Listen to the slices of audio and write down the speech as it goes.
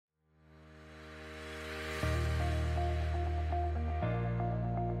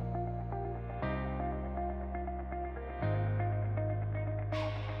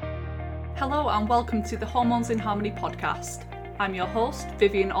Hello and welcome to the Hormones in Harmony podcast. I'm your host,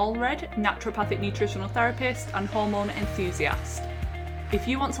 Vivian Allred, naturopathic nutritional therapist and hormone enthusiast. If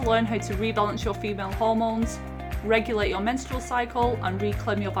you want to learn how to rebalance your female hormones, regulate your menstrual cycle and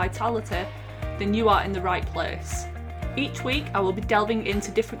reclaim your vitality, then you are in the right place. Each week I will be delving into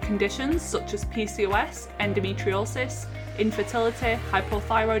different conditions such as PCOS, endometriosis, infertility,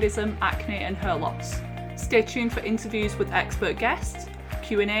 hypothyroidism, acne and hair loss. Stay tuned for interviews with expert guests,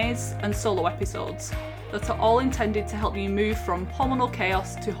 Q&As and solo episodes that are all intended to help you move from hormonal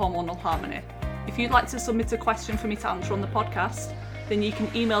chaos to hormonal harmony. If you'd like to submit a question for me to answer on the podcast, then you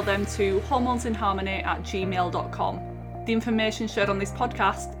can email them to hormonesinharmony@gmail.com. The information shared on this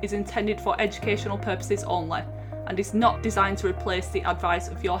podcast is intended for educational purposes only and is not designed to replace the advice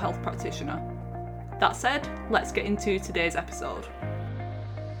of your health practitioner. That said, let's get into today's episode.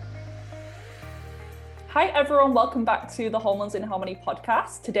 Hi everyone, welcome back to the Hormones in Harmony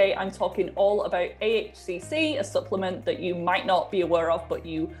podcast. Today I'm talking all about AHCC, a supplement that you might not be aware of but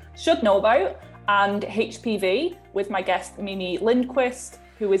you should know about, and HPV with my guest Mimi Lindquist,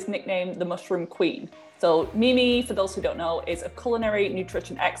 who is nicknamed the Mushroom Queen. So Mimi, for those who don't know, is a culinary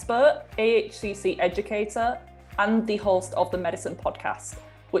nutrition expert, AHCC educator, and the host of the Medicine podcast,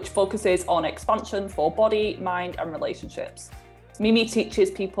 which focuses on expansion for body, mind, and relationships. Mimi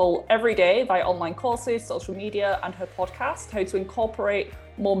teaches people every day via online courses, social media, and her podcast how to incorporate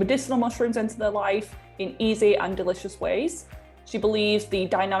more medicinal mushrooms into their life in easy and delicious ways. She believes the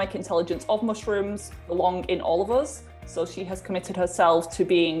dynamic intelligence of mushrooms belong in all of us, so she has committed herself to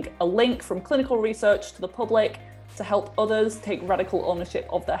being a link from clinical research to the public to help others take radical ownership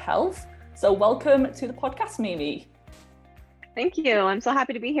of their health. So welcome to the podcast, Mimi. Thank you. I'm so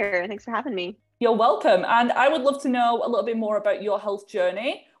happy to be here. Thanks for having me. You're welcome. And I would love to know a little bit more about your health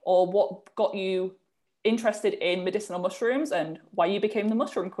journey, or what got you interested in medicinal mushrooms and why you became the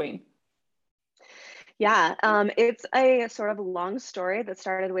Mushroom Queen. Yeah, it's a sort of long story that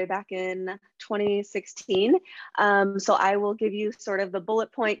started way back in 2016. So I will give you sort of the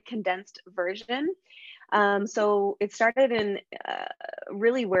bullet point condensed version. So it started in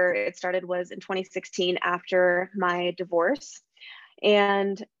really where it started was in 2016 after my divorce.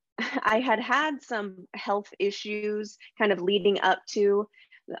 And I had some health issues kind of leading up to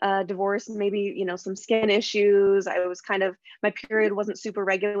divorce, maybe, some skin issues. I was my period wasn't super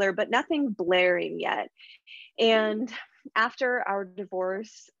regular, but nothing blaring yet. And after our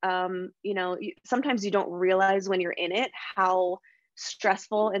divorce, sometimes you don't realize when you're in it how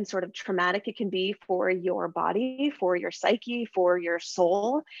stressful and sort of traumatic it can be for your body, for your psyche, for your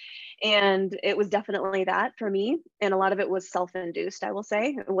soul. And it was definitely that for me. And a lot of it was self-induced, I will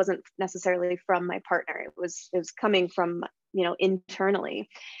say. It wasn't necessarily from my partner. It was coming from, internally.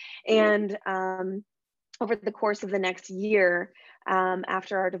 And over the course of the next year,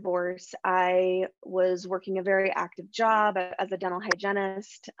 after our divorce, I was working a very active job as a dental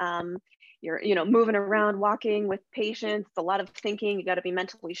hygienist. You're moving around, walking with patients, a lot of thinking. You got to be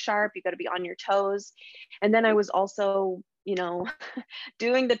mentally sharp. You got to be on your toes. And then I was also,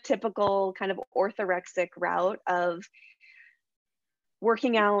 doing the typical kind of orthorexic route of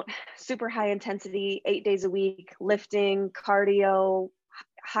working out, super high intensity, 8 days a week, lifting, cardio,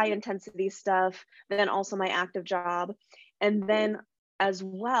 high intensity stuff, but then also my active job. And then as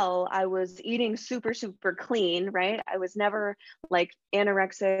well, I was eating super, super clean, right? I was never like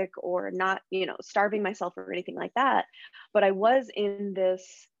anorexic or not, starving myself or anything like that. But I was in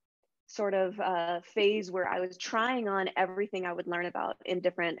this sort of phase where I was trying on everything I would learn about in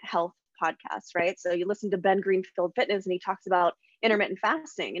different health podcasts, right? So you listen to Ben Greenfield Fitness and he talks about intermittent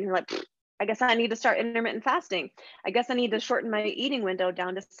fasting and you're like, I guess I need to start intermittent fasting. I guess I need to shorten my eating window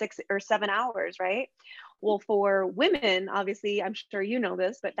down to 6 or 7 hours, right? Well, for women, obviously, I'm sure you know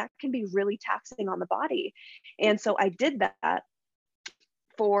this, but that can be really taxing on the body. And so I did that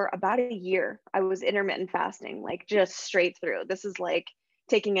for about a year. I was intermittent fasting, like just straight through. This is like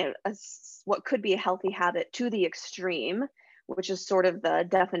taking what could be a healthy habit to the extreme, which is sort of the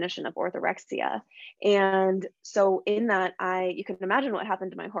definition of orthorexia. And so in that, you can imagine what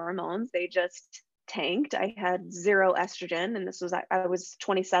happened to my hormones. They just tanked. I had 0 estrogen, and I was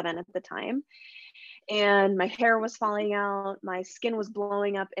 27 at the time. And my hair was falling out. My skin was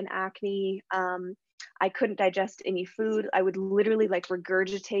blowing up in acne. I couldn't digest any food. I would literally like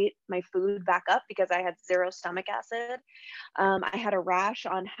regurgitate my food back up because I had 0 stomach acid. I had a rash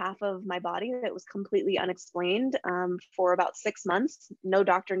on half of my body that was completely unexplained for about 6 months. No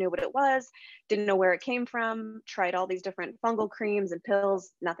doctor knew what it was, didn't know where it came from, tried all these different fungal creams and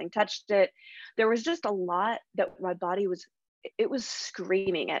pills, nothing touched it. There was just a lot that my body was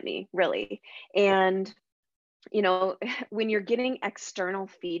screaming at me, really. And, when you're getting external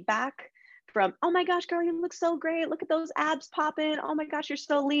feedback from, oh my gosh, girl, you look so great. Look at those abs popping. Oh my gosh, you're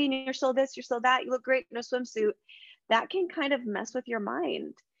so lean. You're so this, you're so that. You look great in a swimsuit. That can kind of mess with your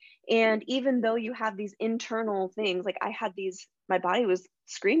mind. And even though you have these internal things, like I had these, my body was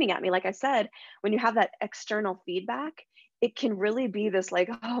screaming at me. Like I said, when you have that external feedback, it can really be this like,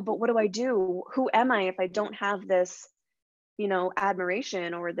 oh, but what do I do? Who am I if I don't have this,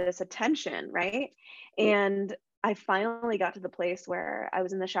 admiration or this attention, right? And I finally got to the place where I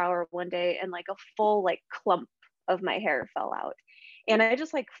was in the shower one day and like a full like clump of my hair fell out. And I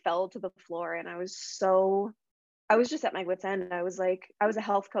just like fell to the floor, and I was just at my wit's end. I was like, I was a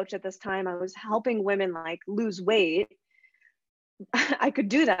health coach at this time. I was helping women like lose weight. I could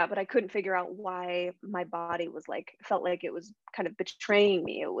do that, but I couldn't figure out why my body was like, felt like it was kind of betraying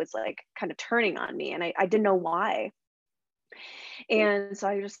me. It was like kind of turning on me. And I didn't know why. And so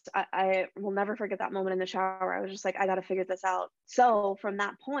I will never forget that moment in the shower. I was just like, I got to figure this out. So from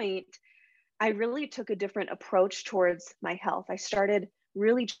that point, I really took a different approach towards my health. I started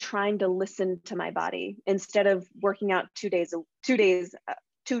really trying to listen to my body instead of working out 2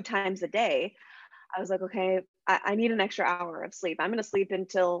 times a day. I was like, okay, I need an extra hour of sleep. I'm going to sleep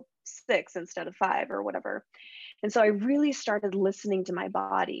until 6 instead of 5 or whatever. And so I really started listening to my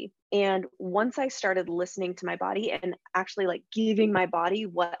body. And once I started listening to my body and actually like giving my body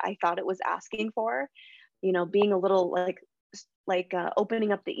what I thought it was asking for, being a little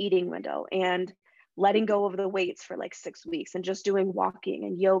opening up the eating window and letting go of the weights for like 6 weeks and just doing walking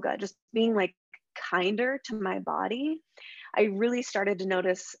and yoga, just being like kinder to my body, I really started to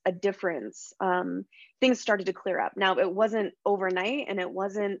notice a difference. Things started to clear up. Now, it wasn't overnight, and I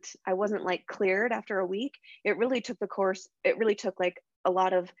wasn't like cleared after a week. It really took like a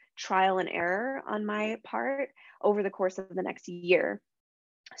lot of trial and error on my part over the course of the next year.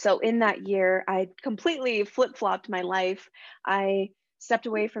 So in that year, I completely flip-flopped my life. I stepped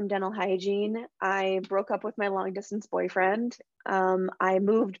away from dental hygiene. I broke up with my long-distance boyfriend. I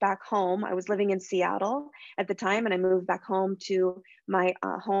moved back home. I was living in Seattle at the time, and I moved back home to my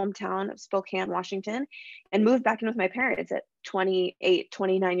hometown of Spokane, Washington, and moved back in with my parents at 28,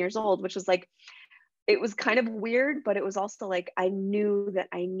 29 years old, which was like, it was kind of weird, but it was also like, I knew that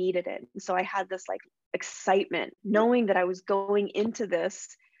I needed it. So I had this like excitement, knowing that I was going into this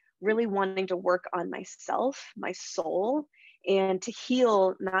really wanting to work on myself, my soul, and to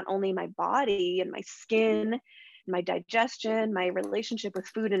heal not only my body and my skin, my digestion, my relationship with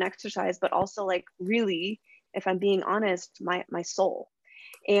food and exercise, but also like really, if I'm being honest, my soul.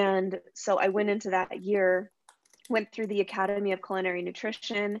 And so I went into that year, went through the Academy of Culinary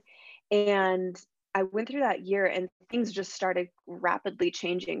Nutrition, and I went through that year and things just started rapidly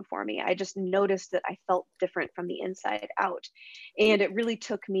changing for me. I just noticed that I felt different from the inside out. And it really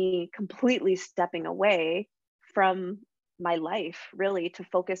took me completely stepping away from my life, really, to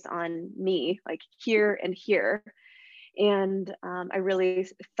focus on me, like here and here. And I really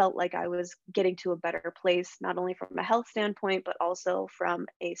felt like I was getting to a better place, not only from a health standpoint, but also from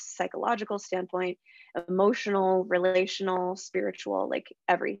a psychological standpoint, emotional, relational, spiritual, like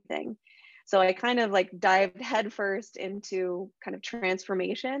everything. So I kind of like dived headfirst into kind of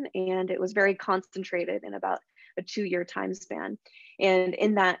transformation, and it was very concentrated in about a 2-year time span. And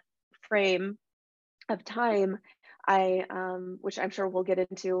in that frame of time, which I'm sure we'll get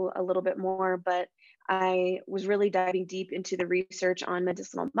into a little bit more, but I was really diving deep into the research on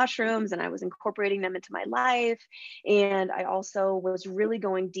medicinal mushrooms, and I was incorporating them into my life. And I also was really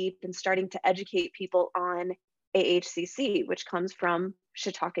going deep and starting to educate people on AHCC, which comes from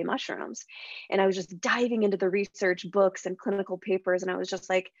shiitake mushrooms. And I was just diving into the research books and clinical papers. And I was just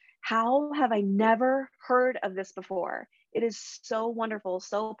like, how have I never heard of this before? It is so wonderful,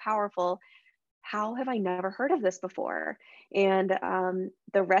 so powerful. How have I never heard of this before? And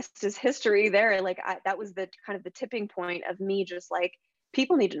the rest is history there. Like that was the kind of the tipping point of me just like,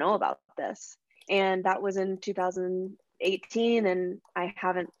 people need to know about this. And that was in 2018. And I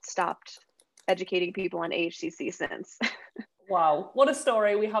haven't stopped educating people on AHCC since. Wow, what a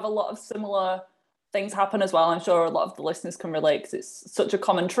story. We have a lot of similar things happen as well. I'm sure a lot of the listeners can relate because it's such a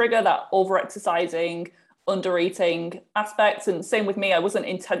common trigger, that over-exercising, under-eating aspects. And same with me, I wasn't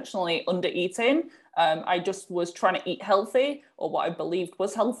intentionally under-eating. I just was trying to eat healthy, or what I believed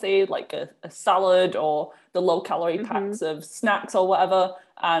was healthy, like a salad or the low-calorie packs of snacks or whatever.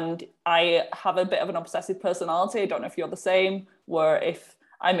 And I have a bit of an obsessive personality. I don't know if you're the same, where if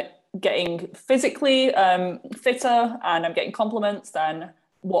I'm getting physically fitter and I'm getting compliments, then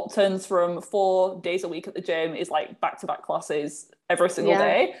what turns from 4 days a week at the gym is like back-to-back classes every single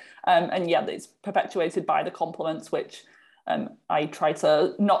day. And yeah, it's perpetuated by the compliments, which I try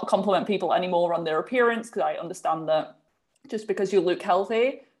to not compliment people anymore on their appearance, because I understand that just because you look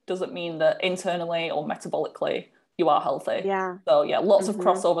healthy doesn't mean that internally or metabolically you are healthy. Yeah. So yeah, lots of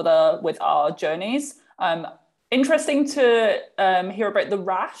crossover there with our journeys. Interesting to hear about the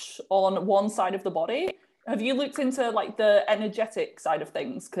rash on one side of the body. Have you looked into like the energetic side of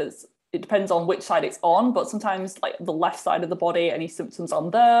things? Because it depends on which side it's on, but sometimes like the left side of the body, any symptoms on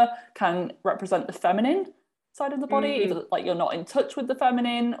there can represent the feminine side of the body, either like you're not in touch with the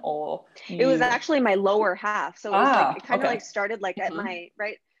feminine or It was you. actually my lower half. So it was like, it kind of Okay. like started like at my,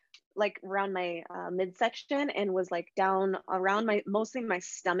 right, like around my midsection, and was like down around my, mostly my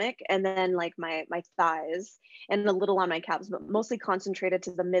stomach, and then like my thighs, and a little on my calves, but mostly concentrated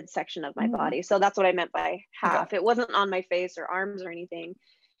to the midsection of my body. So that's what I meant by half. Okay. It wasn't on my face or arms or anything.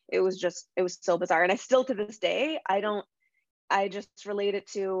 It was just, it was so bizarre. And I still, to this day, I just relate it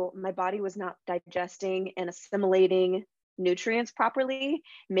to my body was not digesting and assimilating nutrients properly.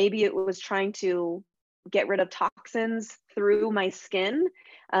 Maybe it was trying to get rid of toxins through my skin.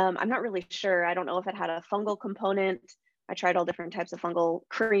 I'm not really sure. I don't know if it had a fungal component. I tried all different types of fungal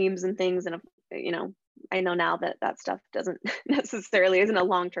creams and things, and you know, I know now that that stuff doesn't necessarily isn't a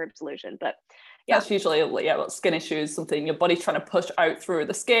long-term solution, but yeah. That's usually, yeah, well, skin issues, something your body's trying to push out through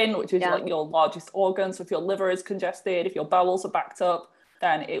the skin, which is like your largest organ. So if your liver is congested, if your bowels are backed up,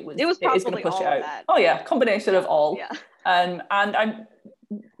 then it is going to push it out. Oh yeah, combination of all. Yeah. And I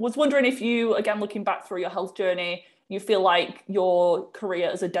was wondering if you, again, looking back through your health journey, you feel like your career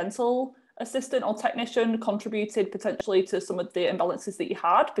as a dental assistant or technician contributed potentially to some of the imbalances that you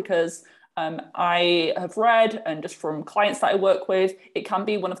had, because I have read, and just from clients that I work with, it can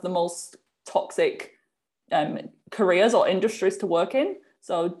be one of the most toxic careers or industries to work in.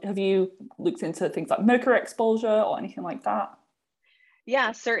 So have you looked into things like mercury exposure or anything like that?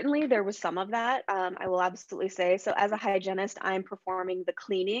 Yeah, certainly there was some of that. I will absolutely say. So as a hygienist, I'm performing the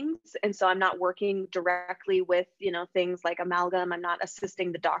cleanings. And so I'm not working directly with, you know, things like amalgam. I'm not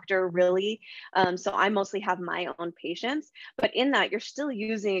assisting the doctor really. So I mostly have my own patients. But in that, you're still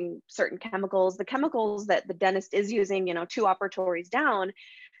using certain chemicals. The chemicals that the dentist is using, you know, 2 operatories down,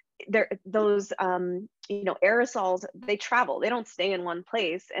 those you know, aerosols, they travel, they don't stay in one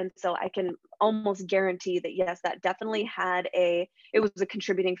place. And so I can almost guarantee that yes, that definitely it was a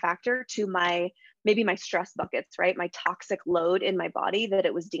contributing factor to maybe my stress buckets, right? My toxic load in my body that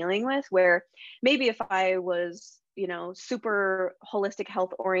it was dealing with, where maybe if I was, you know, super holistic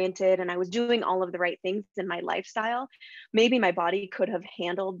health oriented and I was doing all of the right things in my lifestyle, maybe my body could have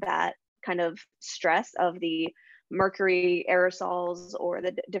handled that kind of stress of the mercury aerosols or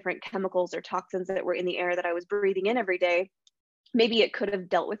the different chemicals or toxins that were in the air that I was breathing in every day. Maybe it could have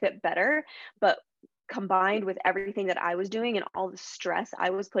dealt with it better, but combined with everything that I was doing and all the stress I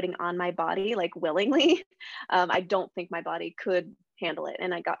was putting on my body, like willingly, I don't think my body could handle it.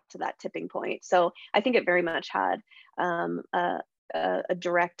 And I got to that tipping point. So I think it very much had a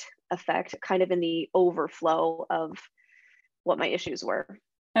direct effect kind of in the overflow of what my issues were.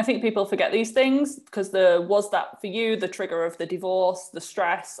 I think people forget these things because there was that for you, the trigger of the divorce, the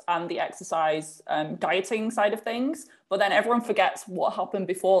stress, and the exercise, dieting side of things. But then everyone forgets what happened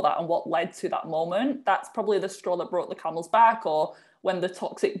before that and what led to that moment. That's probably the straw that broke the camel's back, or when the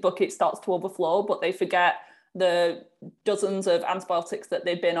toxic bucket starts to overflow. But they forget the dozens of antibiotics that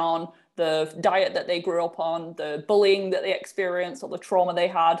they've been on, the diet that they grew up on, the bullying that they experienced, or the trauma they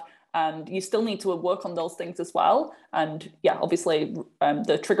had. And you still need to work on those things as well. And yeah, obviously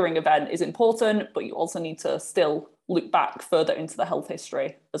the triggering event is important, but you also need to still look back further into the health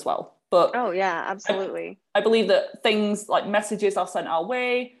history as well. But oh yeah, absolutely. I believe that things like messages are sent our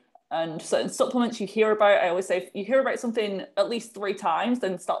way, and certain supplements you hear about. I always say, if you hear about something at least 3 times,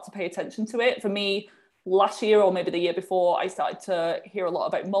 then start to pay attention to it. For me, last year or maybe the year before, I started to hear a lot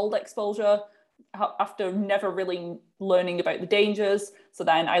about mold exposure after never really learning about the dangers. So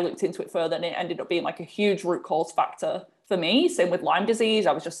then I looked into it further, and it ended up being like a huge root cause factor for me. Same with Lyme disease.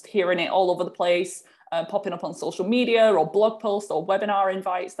 I was just hearing it all over the place, popping up on social media or blog posts or webinar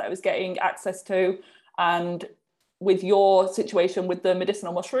invites that I was getting access to. And with your situation with the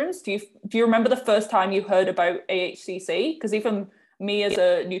medicinal mushrooms, do you remember the first time you heard about AHCC? Because even me as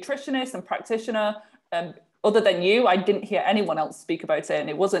a nutritionist and practitioner, other than you, I didn't hear anyone else speak about it, and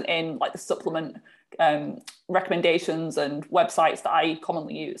it wasn't in like the supplement recommendations and websites that I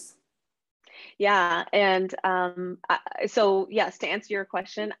commonly use. Yeah, and so yes, to answer your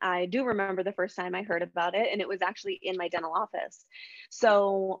question, I do remember the first time I heard about it, and it was actually in my dental office.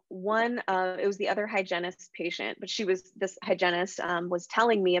 So it was the other hygienist patient, but this hygienist was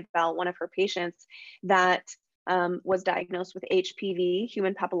telling me about one of her patients that was diagnosed with HPV,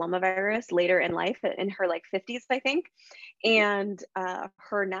 human papillomavirus, later in life, in her like 50s, I think. And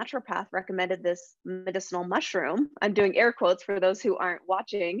her naturopath recommended this medicinal mushroom. I'm doing air quotes for those who aren't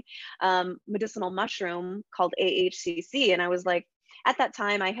watching, medicinal mushroom called AHCC. And I was like, at that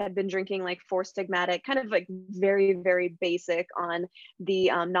time, I had been drinking like Four Stigmatic, kind of like very, very basic on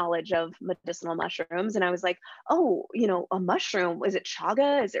the knowledge of medicinal mushrooms. And I was like, oh, you know, a mushroom, is it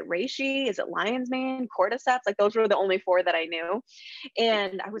chaga? Is it reishi? Is it lion's mane? Cordyceps? Like those were the only four that I knew.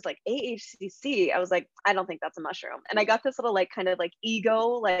 And I was like, AHCC. I was like, I don't think that's a mushroom. And I got this little like kind of like ego,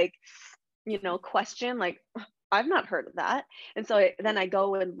 like, you know, question, like, I've not heard of that. And so then I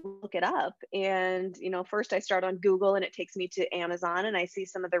go and look it up. And, you know, first I start on Google and it takes me to Amazon and I see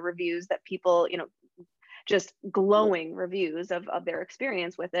some of the reviews that people, you know, just glowing reviews of their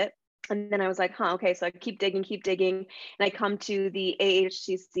experience with it. And then I was like, huh, okay. So I keep digging. And I come to the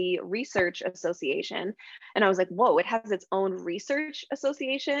AHCC Research Association. And I was like, whoa, it has its own research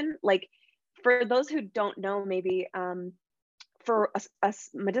association. Like, for those who don't know, maybe for a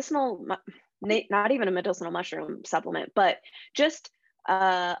medicinal, not even a medicinal mushroom supplement, but just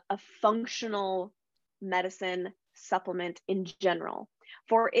a functional medicine supplement in general,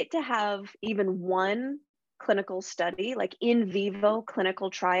 for it to have even one clinical study, like in vivo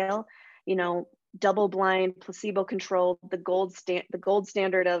clinical trial, you know, double blind, placebo controlled, the gold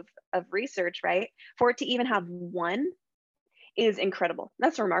standard of research, right? For it to even have one is incredible.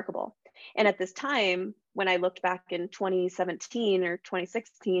 That's remarkable. And at this time, when I looked back in 2017 or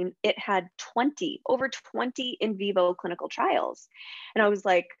 2016, it had over 20 in vivo clinical trials. And I was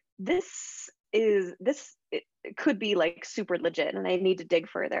like, it could be like super legit and I need to dig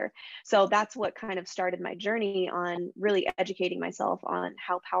further. So that's what kind of started my journey on really educating myself on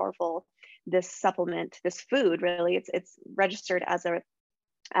how powerful this supplement, this food, really, it's registered as a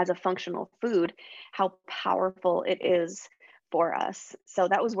functional food, how powerful it is for us. So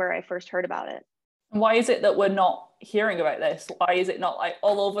that was where I first heard about it. Why is it that we're not hearing about this? Why is it not like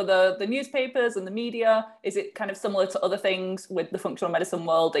all over the newspapers and the media? Is it kind of similar to other things with the functional medicine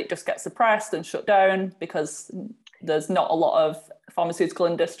world? It just gets suppressed and shut down because there's not a lot of pharmaceutical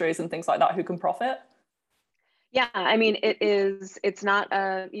industries and things like that who can profit? Yeah, I mean, it's not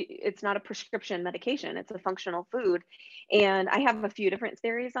a prescription medication. It's a functional food. And I have a few different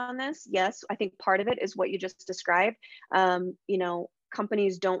theories on this. Yes, I think part of it is what you just described. You know,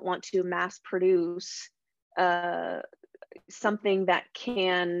 companies don't want to mass produce something that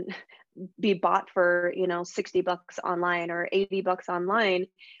can be bought for, you know, $60 online or $80 online.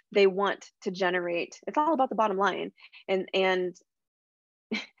 They want to generate, it's all about the bottom line. And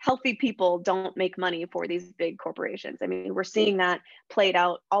healthy people don't make money for these big corporations. I mean, we're seeing that played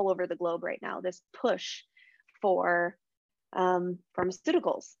out all over the globe right now, this push for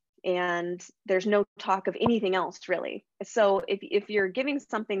pharmaceuticals. And there's no talk of anything else really. So if you're giving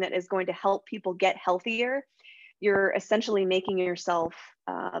something that is going to help people get healthier, you're essentially making yourself,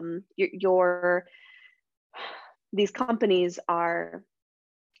 these companies are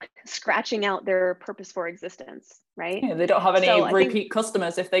scratching out their purpose for existence, right? Yeah, they don't have any repeat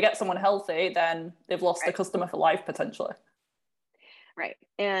customers. If they get someone healthy, then they've lost a customer for life potentially. Right.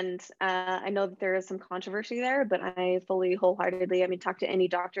 And I know that there is some controversy there, but I fully wholeheartedly, I mean, talk to any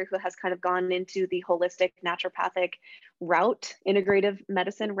doctor who has kind of gone into the holistic naturopathic route, integrative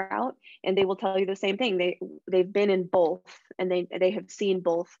medicine route, and they will tell you the same thing. They've been in both and they have seen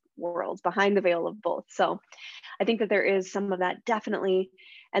both worlds, behind the veil of both. So I think that there is some of that definitely.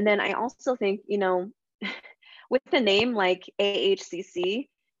 And then I also think, you know, with the name like AHCC,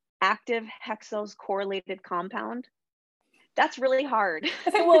 active hexose correlated compound, that's really hard. I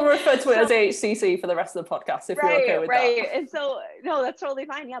think we'll refer to it as AHCC for the rest of the podcast if you're okay with that. Right. And so, no, that's totally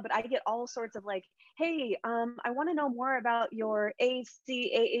fine. Yeah, but I get all sorts of like, hey, I want to know more about your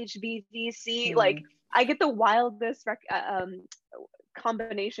AHBVC. Like, I get the wildest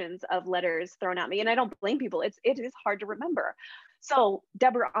combinations of letters thrown at me, and I don't blame people. It is hard to remember. So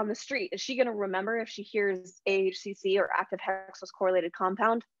Deborah on the street, is she going to remember if she hears AHCC or active hexose correlated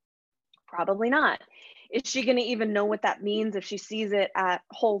compound? Probably not. Is she going to even know what that means if she sees it at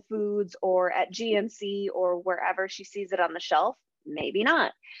Whole Foods or at GNC or wherever she sees it on the shelf? Maybe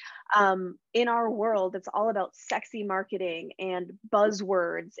not. In our world, it's all about sexy marketing and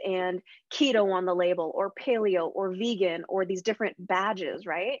buzzwords and keto on the label or paleo or vegan or these different badges,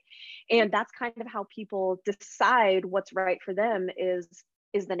 right? And that's kind of how people decide what's right for them. Is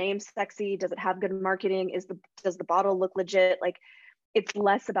the name sexy? Does it have good marketing? Does the bottle look legit? Like, it's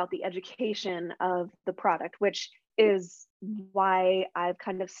less about the education of the product, which is why I've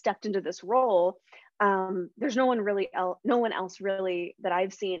kind of stepped into this role there's no one else really that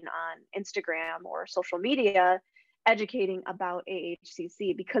I've seen on Instagram or social media educating about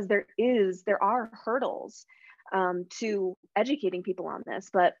AHCC, because there are hurdles to educating people on this,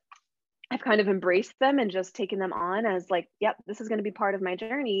 but I've kind of embraced them and just taken them on as like, yep, this is going to be part of my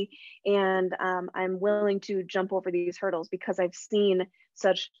journey. And I'm willing to jump over these hurdles because I've seen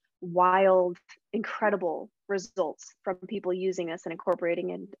such wild, incredible results from people using this and incorporating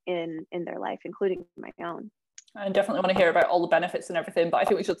it in their life, including my own. I definitely want to hear about all the benefits and everything, but I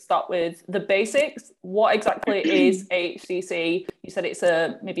think we should start with the basics. What exactly is AHCC? You said it's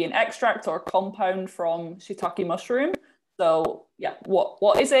maybe an extract or a compound from shiitake mushroom. So yeah,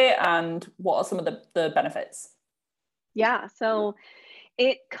 what is it and what are some of the benefits? Yeah, so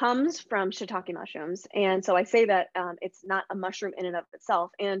it comes from shiitake mushrooms. And so I say that it's not a mushroom in and of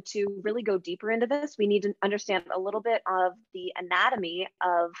itself. And to really go deeper into this, we need to understand a little bit of the anatomy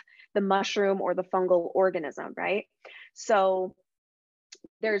of the mushroom or the fungal organism, right? So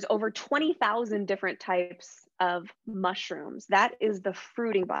there's over 20,000 different types of mushrooms. That is the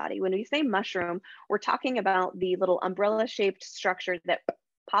fruiting body. When we say mushroom, we're talking about the little umbrella shaped structure that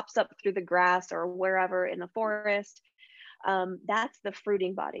pops up through the grass or wherever in the forest. That's the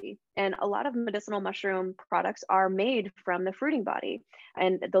fruiting body. And a lot of medicinal mushroom products are made from the fruiting body.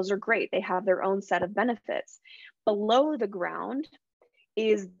 And those are great. They have their own set of benefits. Below the ground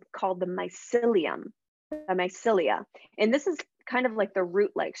is called the mycelium, the mycelia. And this is kind of like the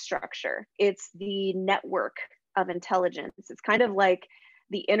root-like structure. It's the network of intelligence. It's kind of like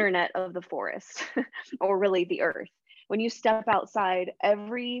the internet of the forest, or really the earth. When you step outside,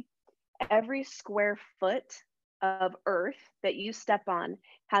 every square foot of earth that you step on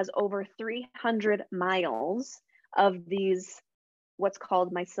has over 300 miles of these, what's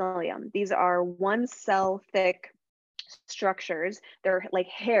called mycelium. These are one cell thick structures. They're like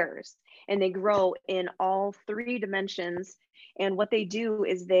hairs, and they grow in all three dimensions. And what they do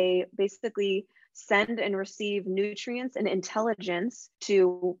is they basically send and receive nutrients and intelligence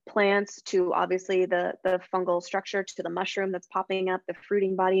to plants, to obviously the fungal structure, to the mushroom that's popping up, the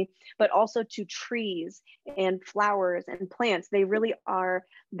fruiting body, but also to trees and flowers and plants. They really are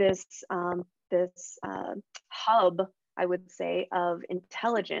this hub, I would say, of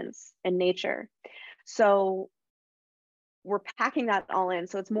intelligence in nature. So we're packing that all in.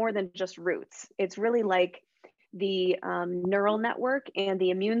 So it's more than just roots. It's really like the neural network and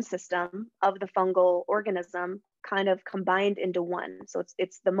the immune system of the fungal organism kind of combined into one. So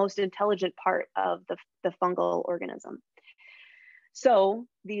it's the most intelligent part of the fungal organism. So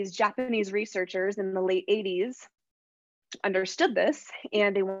these Japanese researchers in the late 80s understood this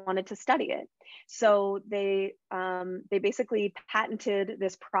and they wanted to study it. So they basically patented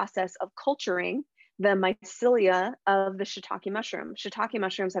this process of culturing the mycelia of the shiitake mushroom. Shiitake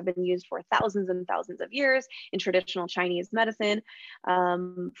mushrooms have been used for thousands and thousands of years in traditional Chinese medicine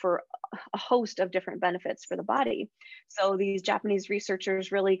for a host of different benefits for the body. So these Japanese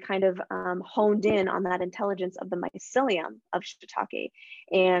researchers really kind of honed in on that intelligence of the mycelium of shiitake,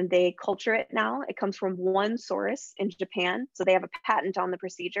 and they culture it now. It comes from one source in Japan. So they have a patent on the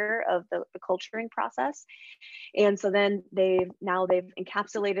procedure of the culturing process. And so then they've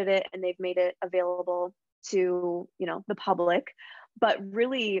encapsulated it and they've made it available to, the public. But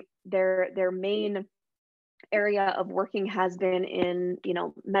really their main area of working has been in,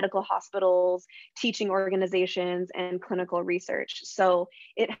 medical hospitals, teaching organizations, and clinical research. So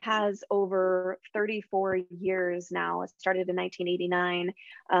it has over 34 years now. It started in 1989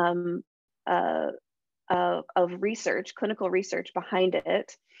 of research, clinical research behind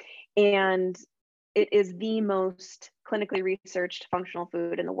it. And it is the most clinically researched functional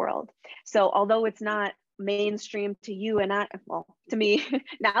food in the world. So although it's not mainstream to you and to me,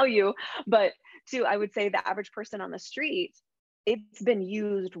 now you, but to, I would say, the average person on the street, it's been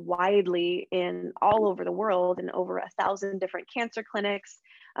used widely in all over the world in over 1,000 different cancer clinics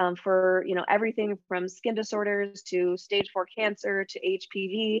for, everything from skin disorders to stage 4 cancer to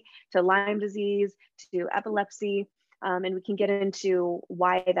HPV to Lyme disease to epilepsy. And we can get into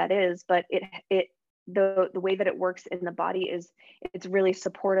why that is, but the way that it works in the body it's really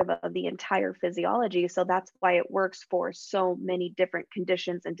supportive of the entire physiology. So that's why it works for so many different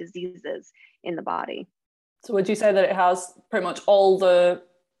conditions and diseases in the body. So would you say that it has pretty much all the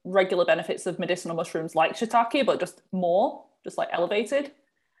regular benefits of medicinal mushrooms like shiitake, but just like elevated?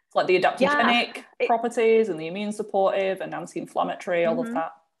 It's like the adaptogenic properties and the immune supportive and anti-inflammatory, all of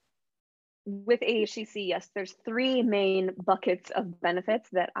that. With AHCC, yes, there's 3 main buckets of benefits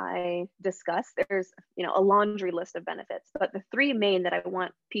that I discuss. There's, a laundry list of benefits, but the 3 main that I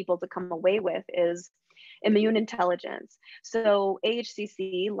want people to come away with is immune intelligence. So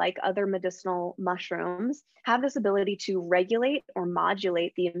AHCC, like other medicinal mushrooms, have this ability to regulate or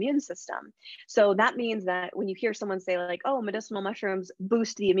modulate the immune system. So that means that when you hear someone say like, oh, medicinal mushrooms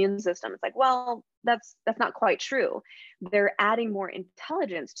boost the immune system, it's like, well, that's not quite true. They're adding more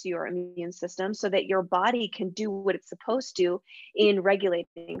intelligence to your immune system so that your body can do what it's supposed to in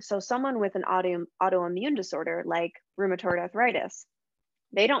regulating. So someone with an autoimmune disorder like rheumatoid arthritis,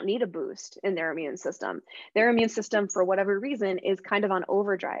 they don't need a boost in their immune system. Their immune system, for whatever reason, is kind of on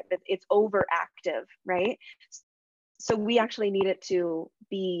overdrive. It's overactive, right? So we actually need it to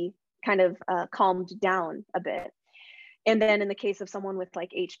be kind of calmed down a bit. And then in the case of someone with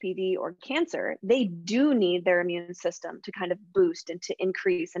like HPV or cancer, they do need their immune system to kind of boost and to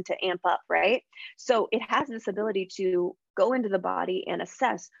increase and to amp up, right? So it has this ability to go into the body and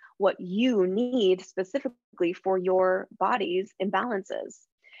assess what you need specifically for your body's imbalances.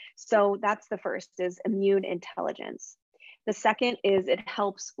 So that's the first, is immune intelligence. The second is it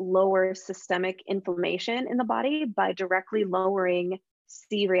helps lower systemic inflammation in the body by directly lowering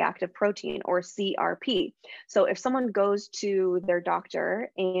C-reactive protein, or CRP. So if someone goes to their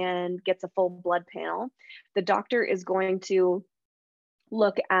doctor and gets a full blood panel, the doctor is going to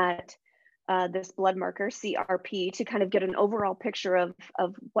look at this blood marker, CRP, to kind of get an overall picture of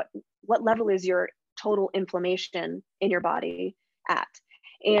what level is your total inflammation in your body at.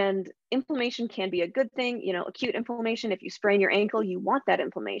 And inflammation can be a good thing. You know, acute inflammation, if you sprain your ankle, you want that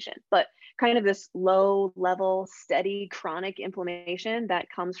inflammation. But kind of this low level, steady, chronic inflammation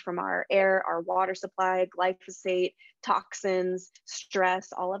that comes from our air, our water supply, glyphosate, toxins, stress,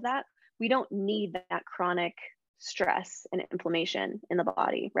 all of that, we don't need that chronic stress and inflammation in the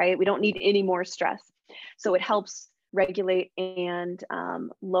body, right? We don't need any more stress. So it helps regulate and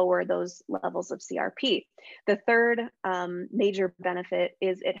lower those levels of CRP. The third major benefit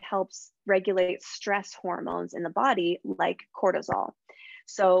is it helps regulate stress hormones in the body, like cortisol.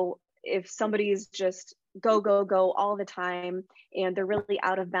 So if somebody's just go, go, go all the time and they're really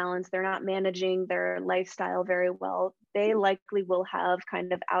out of balance, they're not managing their lifestyle very well, they likely will have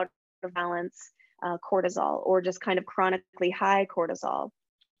kind of out of balance cortisol, or just kind of chronically high cortisol.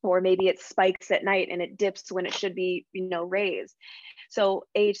 Or maybe it spikes at night and it dips when it should be, you know, raised. So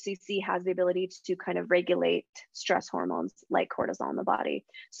AHCC has the ability to kind of regulate stress hormones like cortisol in the body.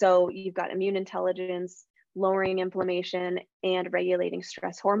 So you've got immune intelligence, lowering inflammation, and regulating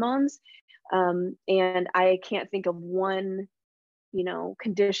stress hormones. And I can't think of one, you know,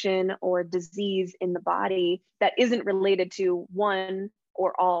 condition or disease in the body that isn't related to one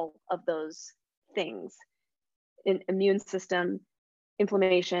or all of those things: in immune system,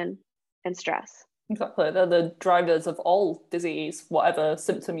 inflammation, and stress. Exactly. They're the drivers of all disease, whatever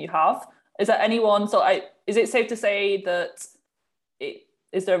symptom you have. Is there anyone, is it safe to say that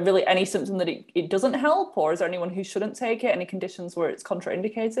is there really any symptom that it doesn't help, or is there anyone who shouldn't take it? Any conditions where it's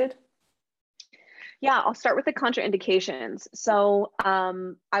contraindicated? Yeah, I'll start with the contraindications. So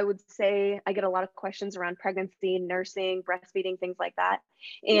I would say I get a lot of questions around pregnancy, nursing, breastfeeding, things like that.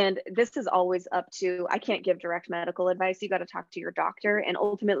 And this is always up to, I can't give direct medical advice. You got to talk to your doctor, and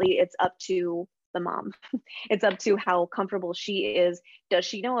ultimately it's up to the mom. It's up to how comfortable she is. Does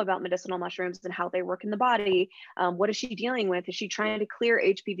she know about medicinal mushrooms and how they work in the body? What is she dealing with? Is she trying to clear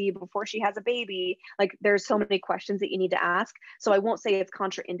HPV before she has a baby? Like, there's so many questions that you need to ask. So I won't say it's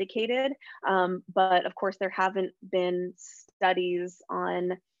contraindicated, but of course there haven't been studies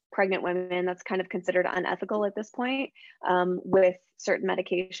on pregnant women. That's kind of considered unethical at this point, with certain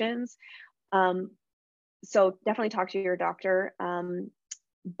medications. So definitely talk to your doctor.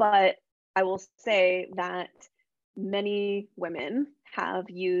 But I will say that many women have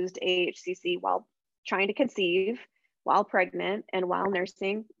used AHCC while trying to conceive, while pregnant, and while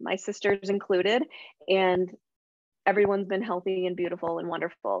nursing, my sisters included, and everyone's been healthy and beautiful and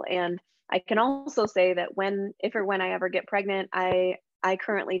wonderful. And I can also say that if or when I ever get pregnant, I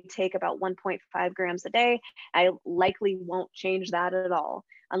currently take about 1.5 grams a day. I likely won't change that at all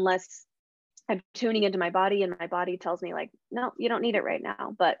unless I'm tuning into my body and my body tells me like, no, you don't need it right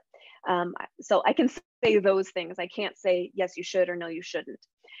now. But so I can say those things. I can't say, yes, you should, or no, you shouldn't.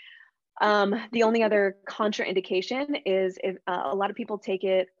 The only other contraindication is if a lot of people take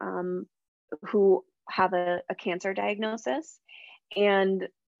it who have a cancer diagnosis, and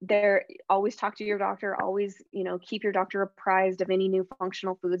they're always talk to your doctor, always, you know, keep your doctor apprised of any new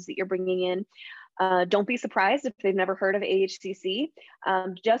functional foods that you're bringing in. Don't be surprised if they've never heard of AHCC.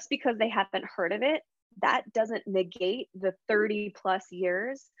 Just because they haven't heard of it, that doesn't negate the 30 plus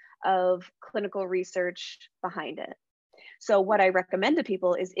years of clinical research behind it. So what I recommend to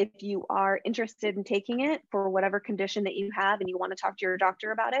people is, if you are interested in taking it for whatever condition that you have and you want to talk to your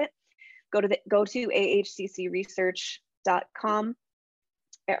doctor about it, go to ahccresearch.com,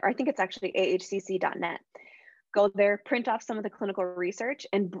 or I think it's actually ahcc.net. Go there, print off some of the clinical research,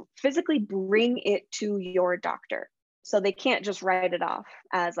 and physically bring it to your doctor. So they can't just write it off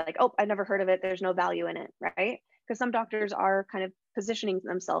as like, oh, I never heard of it, there's no value in it, right? Because some doctors are kind of positioning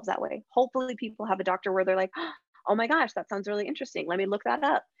themselves that way. Hopefully people have a doctor where they're like, oh my gosh, that sounds really interesting, let me look that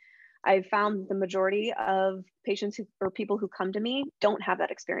up. I've found the majority of patients or people who come to me don't have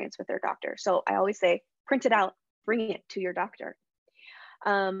that experience with their doctor. So I always say, print it out, bring it to your doctor.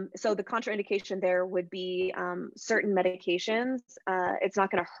 So the contraindication there would be certain medications. It's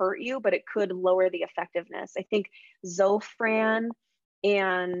not going to hurt you, but it could lower the effectiveness. I think Zofran,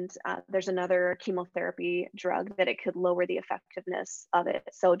 and there's another chemotherapy drug that it could lower the effectiveness of it.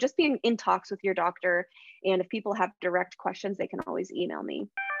 So just being in talks with your doctor, and if people have direct questions, they can always email me.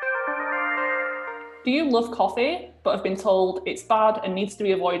 Do you love coffee, but have been told it's bad and needs to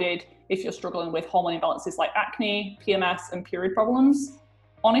be avoided if you're struggling with hormone imbalances like acne, PMS, and period problems?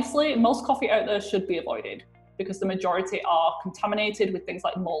 Honestly, most coffee out there should be avoided because the majority are contaminated with things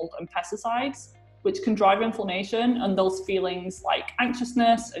like mold and pesticides, which can drive inflammation and those feelings like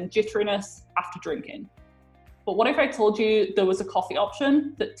anxiousness and jitteriness after drinking. But what if I told you there was a coffee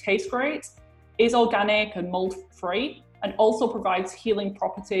option that tastes great, is organic and mold-free, and also provides healing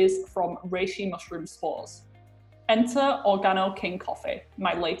properties from reishi mushroom spores? Enter Organo King Coffee,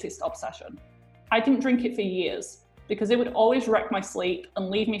 my latest obsession. I didn't drink it for years because it would always wreck my sleep and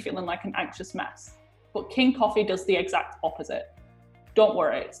leave me feeling like an anxious mess. But King Coffee does the exact opposite. Don't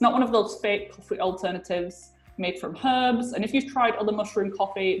worry, it's not one of those fake coffee alternatives made from herbs. And if you've tried other mushroom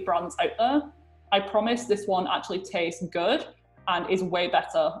coffee brands out there, I promise this one actually tastes good and is way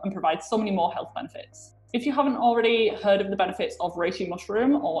better and provides so many more health benefits. If you haven't already heard of the benefits of reishi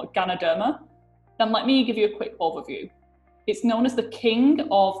mushroom or Ganoderma, then let me give you a quick overview. It's known as the king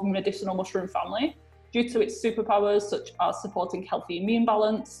of medicinal mushroom family due to its superpowers such as supporting healthy immune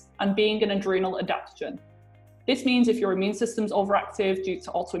balance and being an adrenal adaptogen. This means if your immune system's overactive due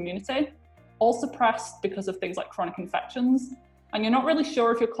to autoimmunity, or suppressed because of things like chronic infections, and you're not really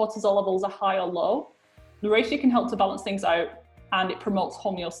sure if your cortisol levels are high or low, the reishi can help to balance things out, and it promotes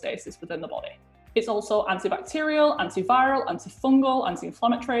homeostasis within the body. It's also antibacterial, antiviral, antifungal,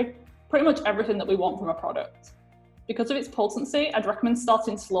 anti-inflammatory, pretty much everything that we want from a product. Because of its potency, I'd recommend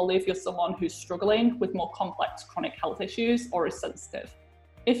starting slowly if you're someone who's struggling with more complex chronic health issues or is sensitive.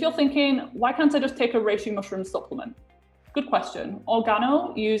 If you're thinking, why can't I just take a reishi mushroom supplement? Good question.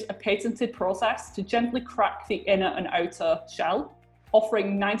 Organo use a patented process to gently crack the inner and outer shell,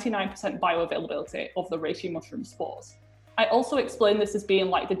 offering 99% bioavailability of the reishi mushroom spores. I also explain this as being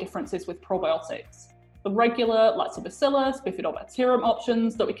like the differences with probiotics. The regular Lactobacillus, Bifidobacterium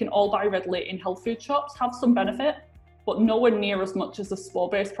options that we can all buy readily in health food shops have some benefit, but nowhere near as much as the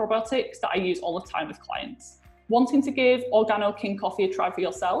spore-based probiotics that I use all the time with clients. Wanting to give Organo King Coffee a try for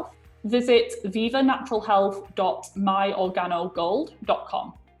yourself? Visit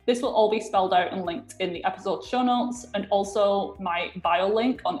vivanaturalhealth.myorganogold.com. This will all be spelled out and linked in the episode show notes and also my bio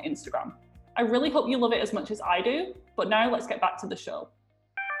link on Instagram. I really hope you love it as much as I do, but now let's get back to the show.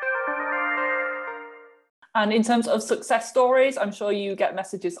 And in terms of success stories, I'm sure you get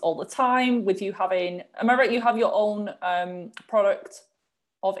messages all the time with you having, am I right, you have your own product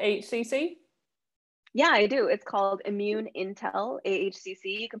of AHCC? Yeah, I do. It's called Immune Intel, AHCC.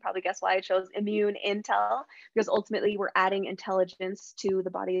 You can probably guess why I chose Immune Intel, because ultimately we're adding intelligence to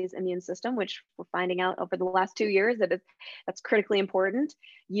the body's immune system, which we're finding out over the last 2 years that that's critically important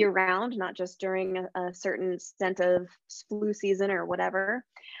year round, not just during a certain stint of flu season or whatever.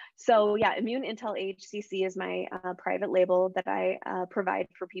 So yeah, Immune Intel AHCC is my private label that I provide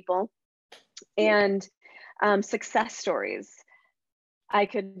for people. And success stories. I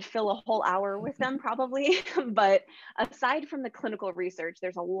could fill a whole hour with them probably, but aside from the clinical research,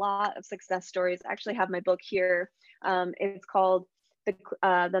 there's a lot of success stories. I actually have my book here. It's called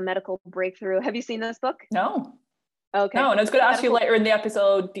The Medical Breakthrough. Have you seen this book? No. Okay. No, and I was going to ask you later in the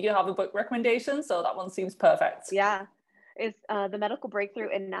episode, do you have a book recommendation? So that one seems perfect. Yeah. It's The Medical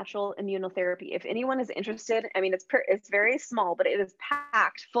Breakthrough in Natural Immunotherapy. If anyone is interested, I mean, it's very small, but it is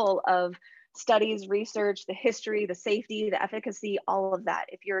packed full of studies, research, the history, the safety, the efficacy, all of that.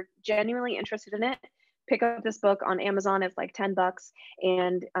 If you're genuinely interested in it, pick up this book on Amazon. It's like $10.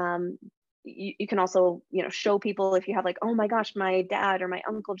 And you can also, show people if you have like, oh my gosh, my dad or my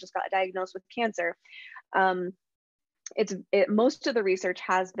uncle just got diagnosed with cancer. Most of the research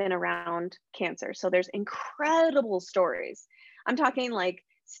has been around cancer. So there's incredible stories. I'm talking like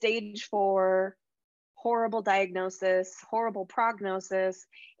stage 4, horrible diagnosis, horrible prognosis,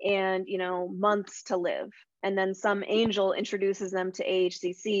 and months to live. and then some angel introduces them to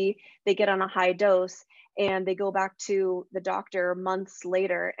AHCC, they get on a high dose, and they go back to the doctor months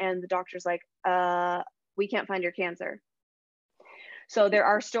later, and the doctor's like, we can't find your cancer. So there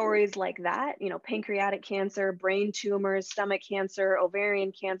are stories like that, you know, pancreatic cancer, brain tumors, stomach cancer,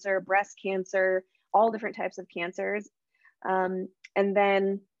 ovarian cancer, breast cancer, all different types of cancers. And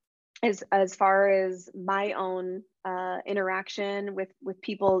then as far as my own interaction with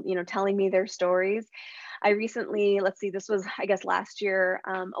people, you know, telling me their stories, I recently, let's see, this was, I guess, last year,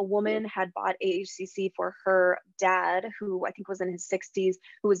 a woman had bought AHCC for her dad, who I think was in his 60s,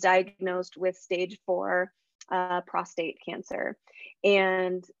 who was diagnosed with stage 4 prostate cancer.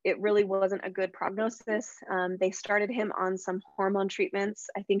 And it really wasn't a good prognosis. They started him on some hormone treatments.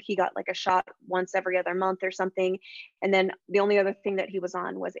 I think he got like a shot once every other month or something. And then the only other thing that he was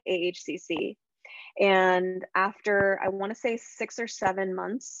on was AHCC. And after, I want to say 6 or 7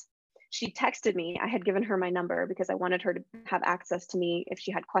 months, she texted me. I had given her my number because I wanted her to have access to me if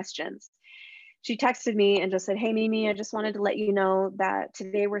she had questions. She texted me and just said, "Hey, Mimi, I just wanted to let you know that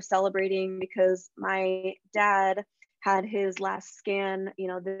today we're celebrating because my dad had his last scan, you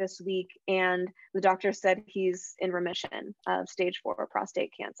know, this week, and the doctor said he's in remission of stage 4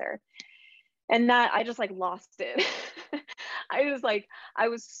 prostate cancer." And that, I just like lost it. I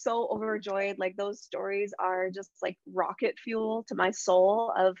was so overjoyed. Like, those stories are just like rocket fuel to my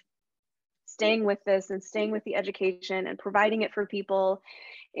soul of staying with this and staying with the education and providing it for people,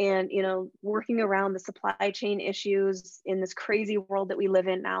 and, you know, working around the supply chain issues in this crazy world that we live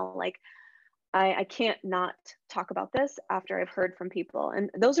in now. Like, I can't not talk about this after I've heard from people. And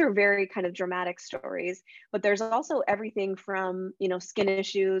those are very kind of dramatic stories, but there's also everything from, you know, skin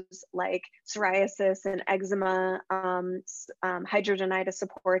issues like psoriasis and eczema, hidradenitis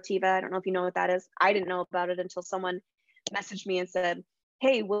suppurativa. I don't know if you know what that is. I didn't know about it until someone messaged me and said,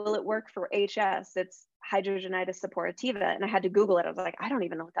 "Hey, will it work for HS? It's hidradenitis suppurativa." And I had to Google it. I was like, I don't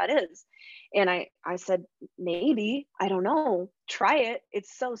even know what that is. And I said, maybe, I don't know, try it.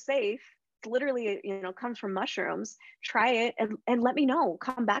 It's so safe. It's literally, you know, comes from mushrooms. Try it and let me know.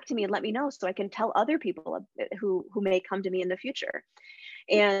 Come back to me and let me know so I can tell other people who may come to me in the future.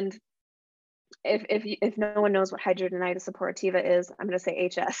 And if no one knows what hidradenitis suppurativa is, I'm going to say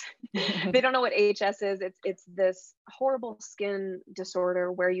HS. If they don't know what HS is, it's this horrible skin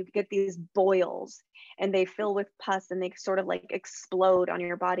disorder where you get these boils and they fill with pus and they sort of like explode on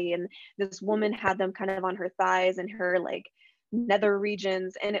your body. And this woman had them kind of on her thighs and her like nether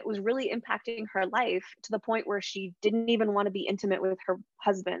regions, and it was really impacting her life to the point where she didn't even want to be intimate with her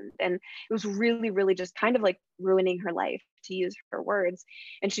husband, and it was really, really just kind of like ruining her life, to use her words.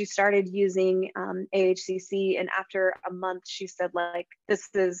 And she started using AHCC, and after a month she said, like, this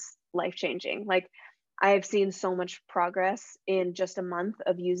is life-changing. Like, I've seen so much progress in just a month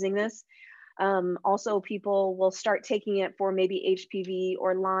of using this. Also, people will start taking it for maybe HPV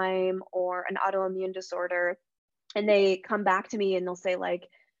or Lyme or an autoimmune disorder, and they come back to me and they'll say, like,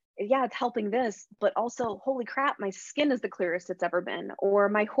 yeah, it's helping this, but also, holy crap, my skin is the clearest it's ever been, or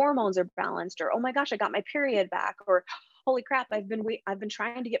my hormones are balanced, or oh my gosh, I got my period back, or holy crap, I've been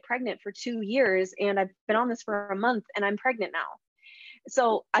trying to get pregnant for 2 years and I've been on this for a month and I'm pregnant now.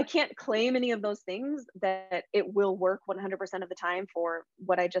 So I can't claim any of those things that it will work 100% of the time for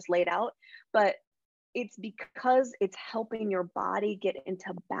what I just laid out, but it's because it's helping your body get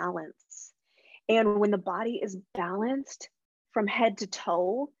into balance. And when the body is balanced from head to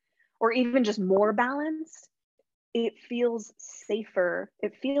toe, or even just more balanced, it feels safer.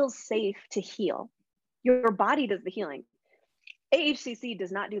 It feels safe to heal. Your body does the healing. AHCC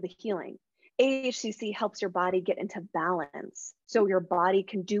does not do the healing. AHCC helps your body get into balance so your body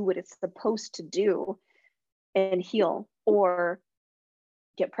can do what it's supposed to do and heal, or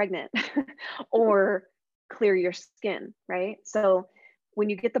get pregnant, or clear your skin, right? So when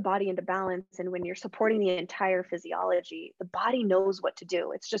you get the body into balance and when you're supporting the entire physiology, the body knows what to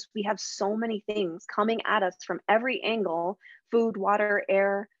do. It's just, we have so many things coming at us from every angle: food, water,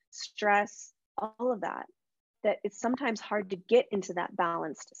 air, stress, all of that it's sometimes hard to get into that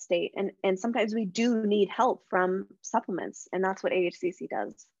balanced state. And sometimes we do need help from supplements, and that's what AHCC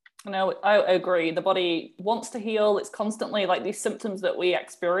does. No, I agree. The body wants to heal. It's constantly like these symptoms that we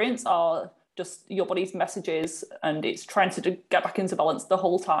experience are just your body's messages, and it's trying to get back into balance the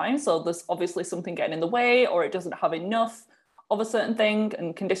whole time. So there's obviously something getting in the way, or it doesn't have enough of a certain thing.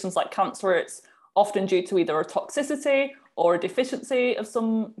 And conditions like cancer, it's often due to either a toxicity or a deficiency of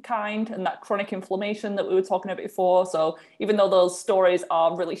some kind, and that chronic inflammation that we were talking about before. So even though those stories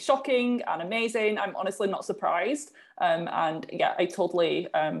are really shocking and amazing, I'm honestly not surprised. And yeah, I totally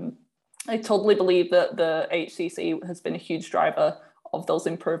believe that the HCC has been a huge driver of those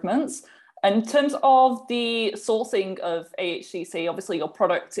improvements. In terms of the sourcing of AHCC, obviously your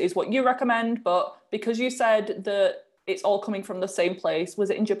product is what you recommend, but because you said that it's all coming from the same place, was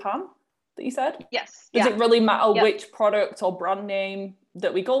it in Japan that you said? Yes. Does it really matter Yep. which product or brand name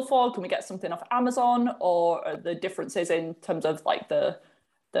that we go for? Can we get something off Amazon, or are the differences in terms of like the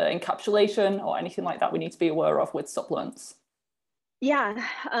encapsulation or anything like that we need to be aware of with supplements? Yeah,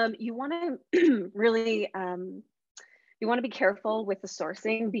 you want to really you want to be careful with the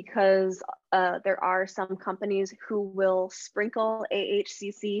sourcing because there are some companies who will sprinkle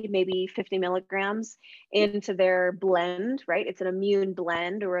AHCC, maybe 50 milligrams, into their blend, right? It's an immune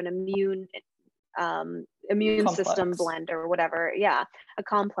blend or an immune system blend or whatever. Yeah, a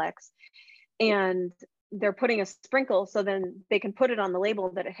complex. And they're putting a sprinkle so then they can put it on the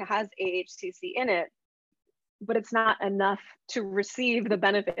label that it has AHCC in it, but it's not enough to receive the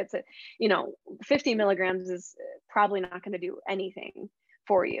benefits. 50 milligrams is probably not going to do anything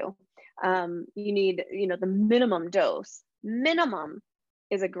for you. You need, the minimum dose. Minimum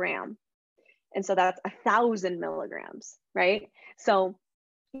is a gram. And so that's 1,000 milligrams, right? So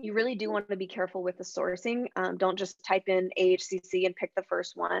you really do want to be careful with the sourcing. Don't just type in AHCC and pick the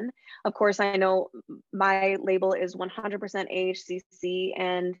first one. Of course, I know my label is 100% AHCC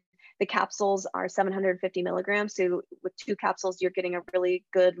and the capsules are 750 milligrams. So with 2 capsules, you're getting a really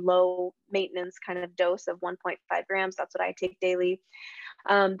good low maintenance kind of dose of 1.5 grams. That's what I take daily.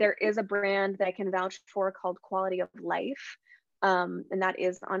 There is a brand that I can vouch for called Quality of Life. And that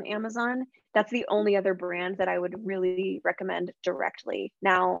is on Amazon. That's the only other brand that I would really recommend directly.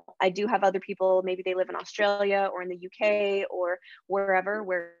 Now, I do have other people, maybe they live in Australia or in the UK or wherever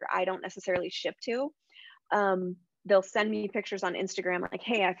where I don't necessarily ship to. They'll send me pictures on Instagram like,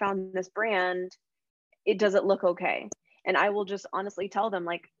 hey, I found this brand. Does it look okay? And I will just honestly tell them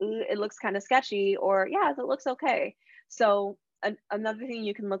like, it looks kind of sketchy, or yeah, it looks okay. So another thing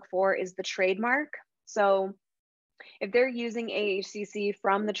you can look for is the trademark. So if they're using AHCC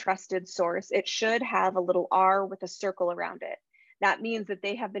from the trusted source, it should have a little R with a circle around it. That means that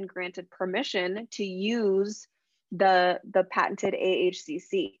they have been granted permission to use the patented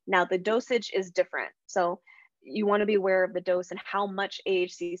AHCC. Now the dosage is different. So you want to be aware of the dose and how much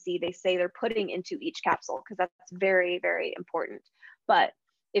AHCC they say they're putting into each capsule, because that's very, very important. But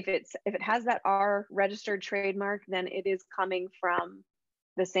if it has that R registered trademark, then it is coming from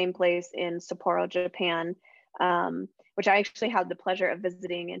the same place in Sapporo, Japan, which I actually had the pleasure of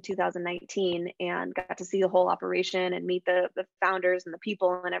visiting in 2019 and got to see the whole operation and meet the founders and the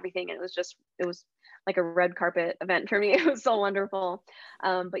people and everything. And it was like a red carpet event for me. It was so wonderful.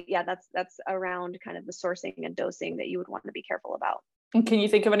 But yeah, that's around kind of the sourcing and dosing that you would want to be careful about. And can you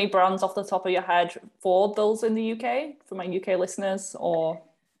think of any brands off the top of your head for those in the UK, for my UK listeners, or?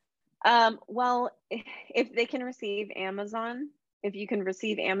 Well, if they can receive Amazon, if you can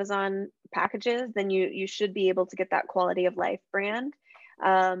receive Amazon packages, then you should be able to get that Quality of Life brand.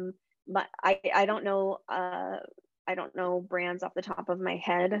 But I don't know brands off the top of my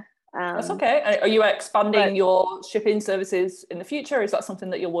head. That's okay. Are you expanding your shipping services in the future? Is that something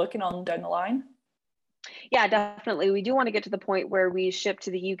that you're working on down the line? Yeah, definitely. We do want to get to the point where we ship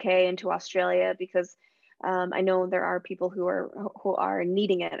to the UK and to Australia, because I know there are people who are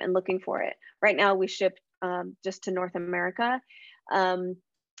needing it and looking for it. Right now, we ship just to North America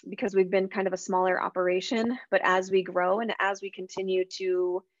because we've been kind of a smaller operation. But as we grow and as we continue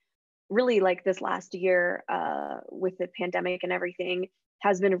to really, like this last year with the pandemic and everything,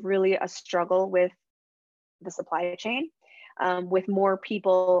 has been really a struggle with the supply chain, with more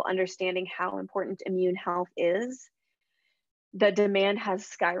people understanding how important immune health is. The demand has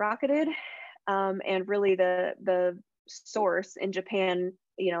skyrocketed, and really the source in Japan,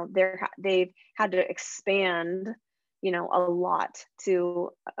 they've had to expand, a lot to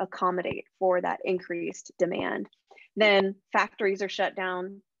accommodate for that increased demand. Then factories are shut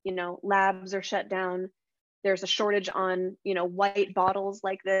down, labs are shut down. There's a shortage on, white bottles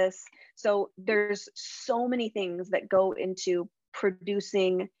like this. So there's so many things that go into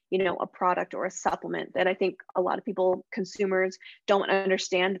producing, a product or a supplement that I think a lot of people, consumers, don't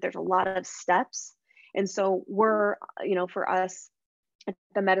understand that there's a lot of steps. And so we're, for us at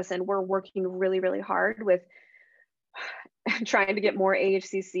The Medicine, we're working really, really hard with trying to get more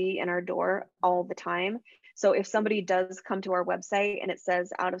AHCC in our door all the time. So if somebody does come to our website and it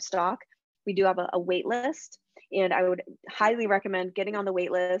says out of stock, we do have a wait list, and I would highly recommend getting on the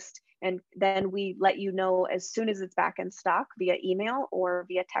wait list. And then we let you know as soon as it's back in stock via email or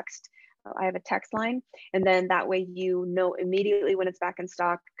via text. I have a text line, and then that way you know immediately when it's back in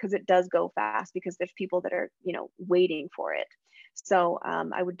stock, because it does go fast because there's people that are, waiting for it. So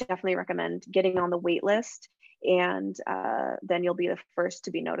I would definitely recommend getting on the wait list. and then you'll be the first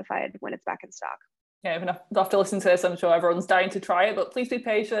to be notified when it's back in stock. Yeah, even after listening to this, I'm sure everyone's dying to try it, but please be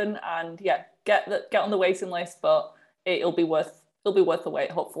patient and yeah, get on the waiting list, but it'll be worth the wait,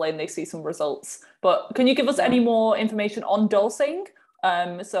 hopefully, and they see some results. But can you give us any more information on dosing?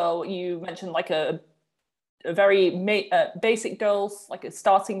 So you mentioned like a very basic dose, like a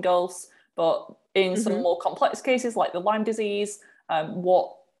starting dose, but in some more complex cases like the Lyme disease,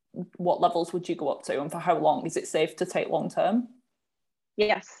 what levels would you go up to, and for how long? Is it safe to take long term?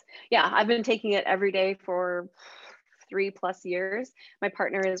 Yes. Yeah, I've been taking it every day for 3+ years. My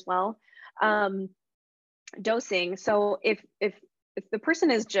partner as well. Dosing. So if the person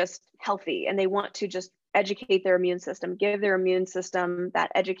is just healthy and they want to just educate their immune system, give their immune system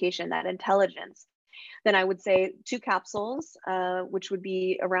that education, that intelligence, then I would say 2 capsules, which would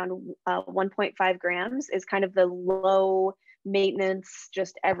be around 1.5 grams, is kind of the low maintenance,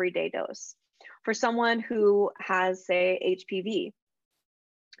 just everyday dose. For someone who has, say, HPV,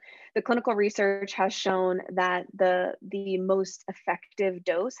 the clinical research has shown that the most effective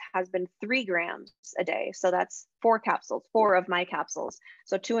dose has been 3 grams a day. So that's 4 capsules, 4 of my capsules.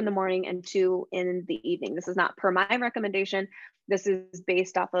 So 2 in the morning and 2 in the evening. This is not per my recommendation. This is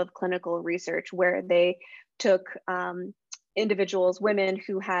based off of clinical research where they took individuals, women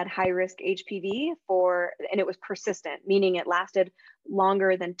who had high risk HPV and it was persistent, meaning it lasted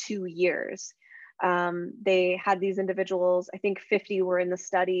longer than 2 years. They had these individuals, I think 50 were in the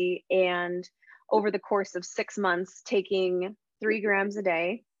study, and over the course of 6 months, taking 3 grams a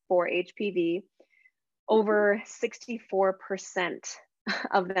day for HPV, over 64%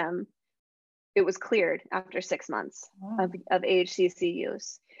 of them, it was cleared after 6 months of AHCC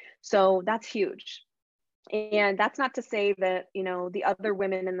use. So that's huge. And that's not to say that, the other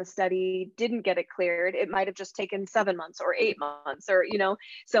women in the study didn't get it cleared. It might have just taken 7 months or 8 months or,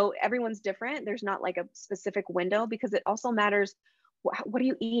 so everyone's different. There's not like a specific window, because it also matters. What are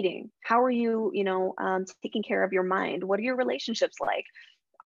you eating? How are you, taking care of your mind? What are your relationships like?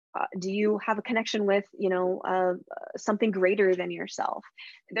 Do you have a connection with, something greater than yourself?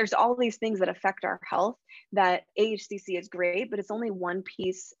 There's all these things that affect our health. That AHCC is great, but it's only one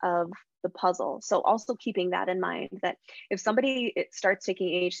piece of the puzzle. So also keeping that in mind, that if somebody starts taking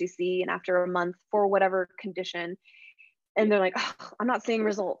AHCC and after a month for whatever condition, and they're like, oh, I'm not seeing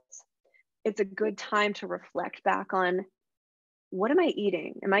results, it's a good time to reflect back on, what am I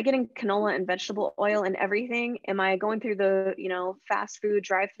eating? Am I getting canola and vegetable oil and everything? Am I going through the, fast food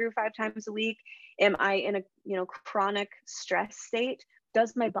drive-through 5 times a week? Am I in a, chronic stress state?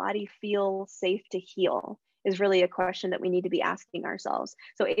 Does my body feel safe to heal? Is really a question that we need to be asking ourselves.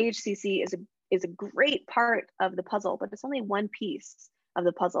 So AHCC is a great part of the puzzle, but it's only one piece of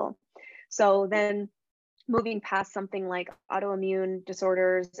the puzzle. So then moving past something like autoimmune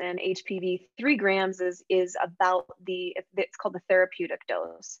disorders and HPV, 3 grams is about it's called the therapeutic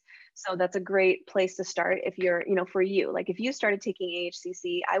dose. So that's a great place to start if you're, for you, like if you started taking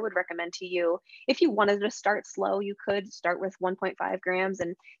AHCC, I would recommend to you, if you wanted to start slow, you could start with 1.5 grams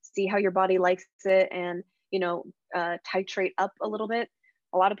and see how your body likes it and, titrate up a little bit.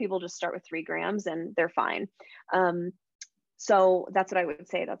 A lot of people just start with 3 grams and they're fine. So that's what I would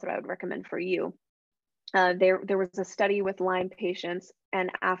say. That's what I would recommend for you. There was a study with Lyme patients,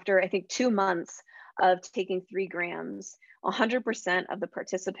 and after I think 2 months of taking 3 grams, 100% of the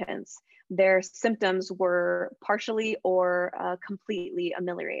participants, their symptoms were partially or completely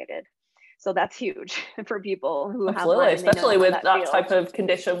ameliorated. So that's huge for people who have Lyme. Especially with that type of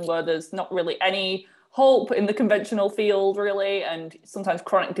condition where there's not really any hope in the conventional field, really, and sometimes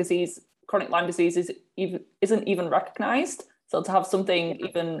chronic Lyme disease isn't even recognized. So to have something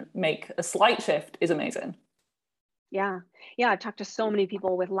even make a slight shift is amazing. Yeah. I've talked to so many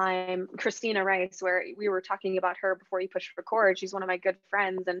people with Lyme. Christina Rice, where we were talking about her before you pushed record. She's one of my good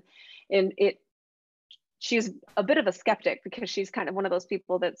friends, and she's a bit of a skeptic, because she's kind of one of those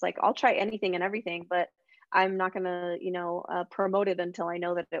people that's like, I'll try anything and everything, but I'm not going to, promote it until I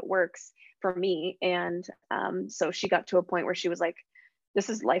know that it works for me. And so she got to a point where she was like, this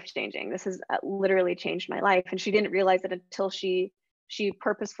is life-changing. This has literally changed my life. And she didn't realize it until she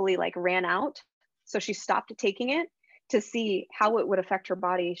purposefully ran out. So she stopped taking it to see how it would affect her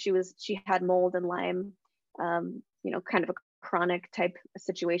body. She had mold and Lyme, kind of a chronic type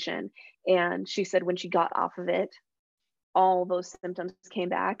situation. And she said when she got off of it, all those symptoms came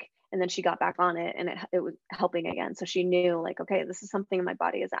back, and then she got back on it and it was helping again. So she knew, like, okay, this is something my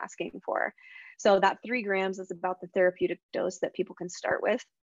body is asking for. So that 3 grams is about the therapeutic dose that people can start with.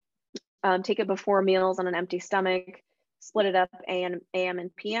 Take it before meals on an empty stomach, split it up AM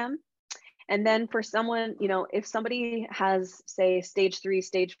and PM. And then for someone, if somebody has, say, stage 3,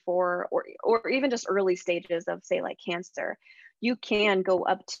 stage 4, or even just early stages of, say, like cancer, you can go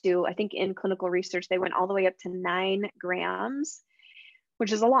up to, I think in clinical research, they went all the way up to 9 grams,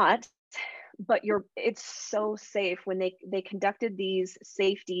 which is a lot, but it's so safe. When they conducted these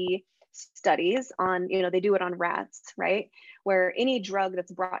safety studies on, they do it on rats, right? Where any drug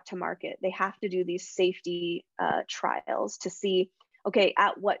that's brought to market, they have to do these safety trials to see, okay,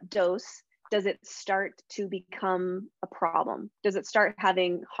 at what dose does it start to become a problem? Does it start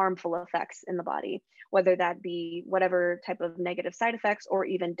having harmful effects in the body, whether that be whatever type of negative side effects or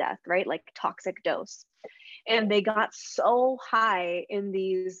even death, right? Like toxic dose. And they got so high in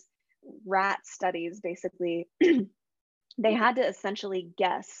these rat studies, basically, they had to essentially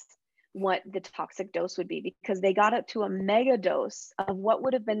guess what the toxic dose would be, because they got up to a mega dose of what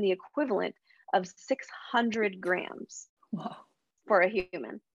would have been the equivalent of 600 grams for a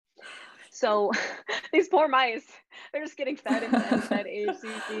human. So these poor mice, they're just getting fed and fed and fed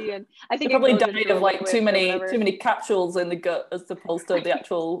AHCC, and I think they probably died of like too many capsules in the gut as opposed to the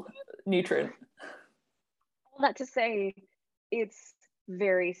actual nutrient. All that to say, it's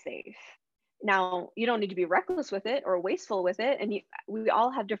very safe. Now, you don't need to be reckless with it or wasteful with it, and we all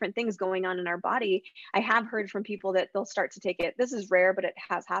have different things going on in our body. I have heard from people that they'll start to take it. This is rare, but it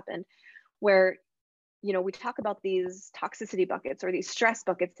has happened, where we talk about these toxicity buckets or these stress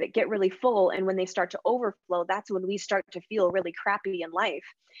buckets that get really full. And when they start to overflow, that's when we start to feel really crappy in life.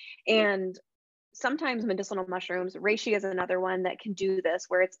 And sometimes medicinal mushrooms, reishi is another one that can do this,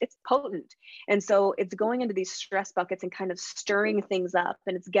 where it's potent. And so it's going into these stress buckets and kind of stirring things up,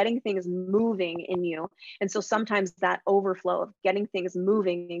 and it's getting things moving in you. And so sometimes that overflow of getting things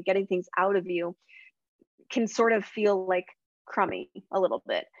moving and getting things out of you can sort of feel like crummy a little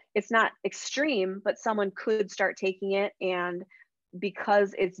bit. It's not extreme, but someone could start taking it, and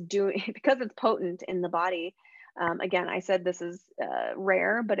because it's potent in the body. Again, I said this is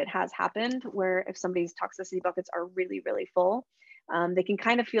rare, but it has happened, where if somebody's toxicity buckets are really, really full, they can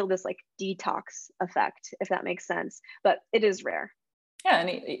kind of feel this like detox effect, if that makes sense. But it is rare. Yeah, and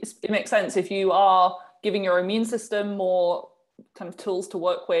it makes sense. If you are giving your immune system more kind of tools to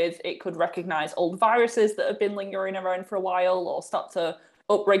work with, it could recognize old viruses that have been lingering around for a while, or start to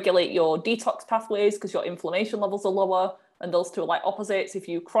upregulate your detox pathways because your inflammation levels are lower. And those two are like opposites. If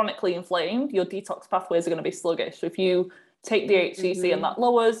you're chronically inflamed, your detox pathways are going to be sluggish. So if you take the HCC and that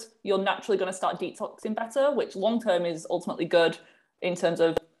lowers, you're naturally going to start detoxing better, which long term is ultimately good in terms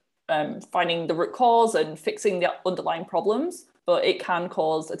of finding the root cause and fixing the underlying problems. But it can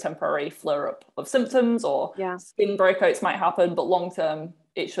cause a temporary flare up of symptoms, or skin breakouts might happen. But long term,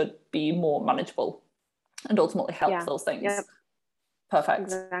 it should be more manageable and ultimately help those things. Yep. Perfect.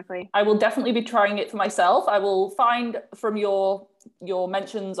 Exactly. I will definitely be trying it for myself. I will find from your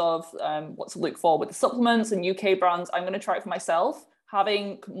mentions of what to look for with the supplements and UK brands, I'm going to try it for myself.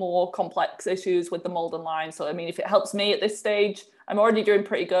 Having more complex issues with the mold and Lyme. So, I mean, if it helps me at this stage, I'm already doing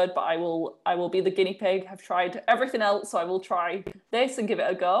pretty good, but I will be the guinea pig. I've tried everything else, so I will try this and give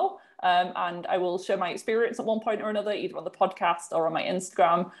it a go. And I will share my experience at one point or another, either on the podcast or on my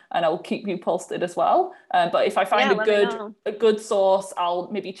Instagram, and I'll keep you posted as well. But if I find a good source, I'll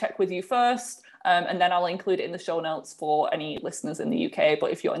maybe check with you first, and then I'll include it in the show notes for any listeners in the UK.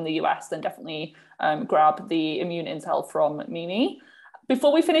 But if you're in the US, then definitely grab the Immune Intel from Mimi.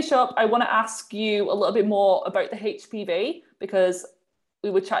 Before we finish up, I want to ask you a little bit more about the HPV, because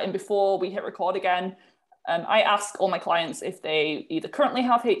we were chatting before we hit record again. I ask all my clients if they either currently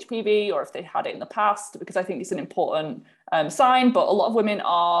have HPV or if they had it in the past, because I think it's an important sign, but a lot of women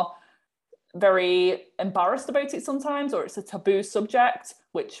are very embarrassed about it sometimes, or it's a taboo subject,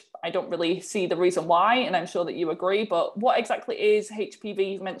 which I don't really see the reason why, and I'm sure that you agree. But what exactly is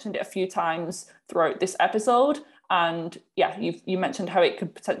HPV? You've mentioned it a few times throughout this episode, and you mentioned how it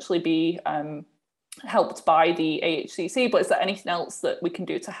could potentially be helped by the AHCC, but is there anything else that we can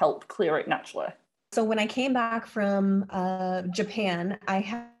do to help clear it naturally? So when I came back from Japan,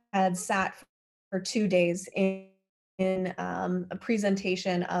 I had sat for 2 days in a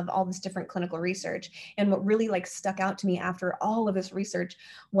presentation of all this different clinical research. And what really stuck out to me after all of this research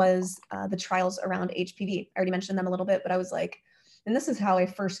was the trials around HPV. I already mentioned them a little bit, but I was like, and this is how I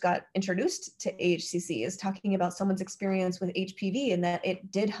first got introduced to AHCC, is talking about someone's experience with HPV and that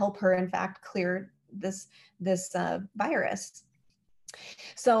it did help her, in fact, clear this virus.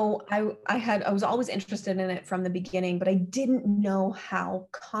 So I was always interested in it from the beginning, but I didn't know how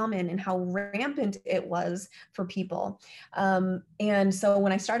common and how rampant it was for people. And so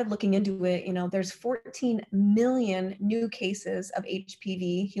when I started looking into it, there's 14 million new cases of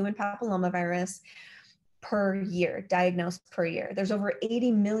HPV, human papillomavirus, per year, diagnosed per year. There's over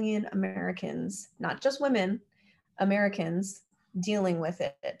 80 million Americans, not just women, Americans dealing with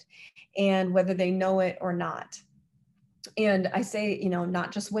it, and whether they know it or not. And I say,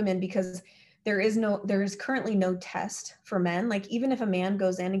 not just women, because there is currently no test for men. Like, even if a man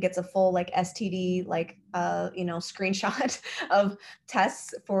goes in and gets a full like STD, like, screenshot of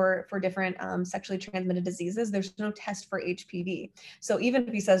tests for different sexually transmitted diseases, there's no test for HPV. So even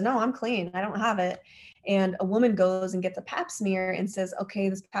if he says, no, I'm clean, I don't have it, and a woman goes and gets a pap smear and says, okay,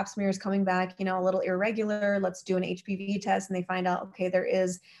 this pap smear is coming back, a little irregular, let's do an HPV test. And they find out, okay, there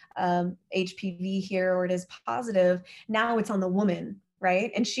is HPV here, or it is positive. Now it's on the woman,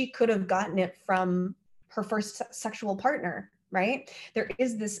 right? And she could have gotten it from her first sexual partner, right? There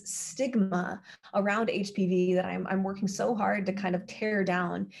is this stigma around HPV that I'm working so hard to kind of tear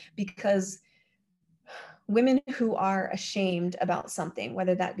down, because women who are ashamed about something,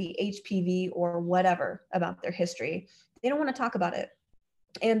 whether that be HPV or whatever about their history, they don't want to talk about it.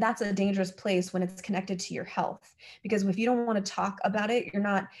 And that's a dangerous place when it's connected to your health, because if you don't want to talk about it, you're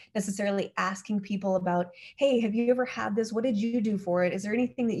not necessarily asking people about, hey, have you ever had this? What did you do for it? Is there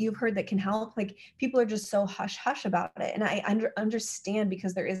anything that you've heard that can help? Like, people are just so hush hush about it. And I understand,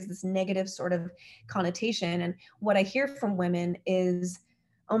 because there is this negative sort of connotation. And what I hear from women is,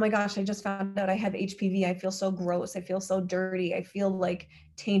 oh my gosh, I just found out I have HPV. I feel so gross. I feel so dirty. I feel like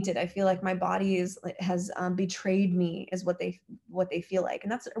tainted. I feel like my body has betrayed me, is what they feel like.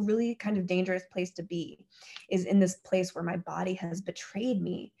 And that's a really kind of dangerous place to be, is in this place where my body has betrayed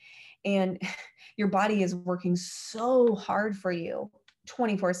me. And your body is working so hard for you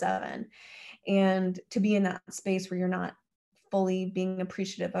 24/7. And to be in that space where you're not fully being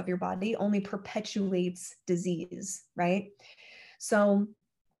appreciative of your body only perpetuates disease, right? So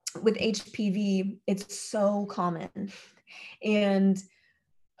with HPV, it's so common, and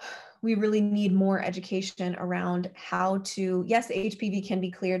we really need more education around how to, yes, HPV can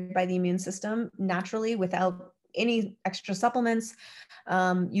be cleared by the immune system naturally without any extra supplements.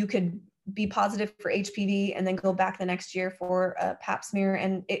 You could be positive for HPV and then go back the next year for a pap smear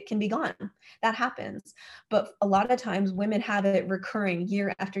and it can be gone. That happens. But a lot of times women have it recurring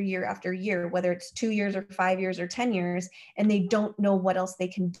year after year after year, whether it's 2 years or 5 years or 10 years, and they don't know what else they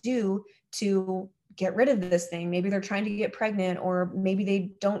can do to get rid of this thing. Maybe they're trying to get pregnant, or maybe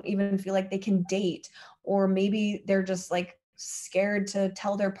they don't even feel like they can date, or maybe they're just like scared to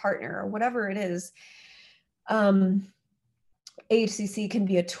tell their partner, or whatever it is. AHCC can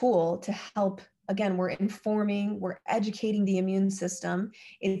be a tool to help. Again, we're informing, we're educating the immune system.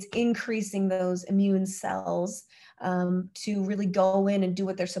 It's increasing those immune cells to really go in and do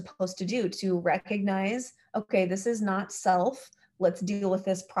what they're supposed to do, to recognize, okay, this is not self, let's deal with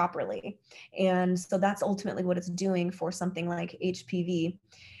this properly. And so that's ultimately what it's doing for something like HPV.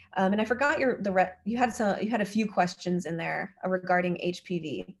 And I forgot you had a few questions in there regarding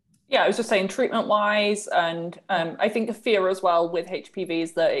HPV. Yeah, I was just saying treatment wise, and I think the fear as well with HPV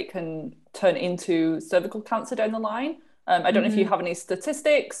is that it can turn into cervical cancer down the line. I don't know if you have any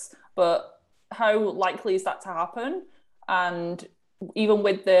statistics, but how likely is that to happen? And even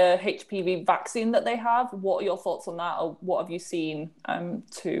with the HPV vaccine that they have, what are your thoughts on that, or what have you seen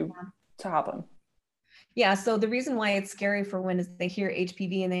to happen? Yeah, so the reason why it's scary for women is they hear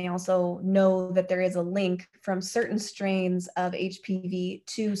HPV and they also know that there is a link from certain strains of HPV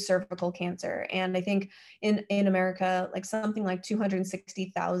to cervical cancer. And I think in America, like something like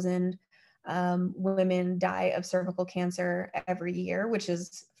 260,000 women die of cervical cancer every year, which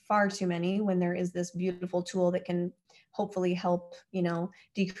is far too many when there is this beautiful tool that can hopefully help,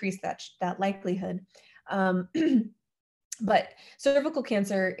 decrease that likelihood. But cervical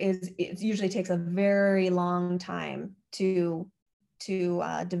cancer it usually takes a very long time to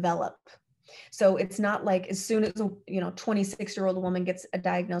develop. So it's not like as soon as 26-year-old woman gets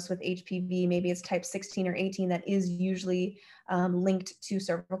diagnosed with HPV, maybe it's type 16 or 18, that is usually linked to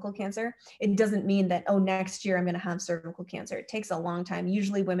cervical cancer. It doesn't mean that, oh, next year I'm going to have cervical cancer. It takes a long time.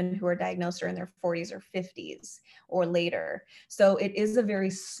 Usually women who are diagnosed are in their 40s or 50s or later. So it is a very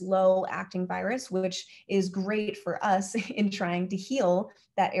slow acting virus, which is great for us in trying to heal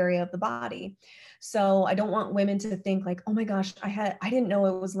that area of the body. So I don't want women to think like, oh my gosh, I didn't know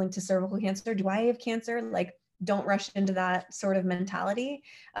it was linked to cervical cancer. Do I have cancer? Like, don't rush into that sort of mentality.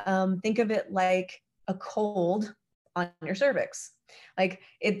 Think of it like a cold on your cervix. Like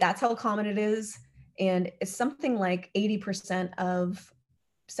that's how common it is. And it's something like 80% of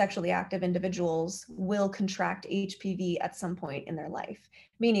sexually active individuals will contract HPV at some point in their life,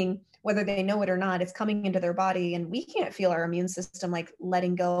 meaning whether they know it or not, it's coming into their body and we can't feel our immune system like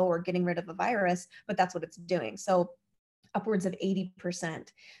letting go or getting rid of a virus, but that's what it's doing. So upwards of 80%.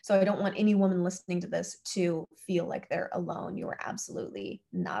 So I don't want any woman listening to this to feel like they're alone. You are absolutely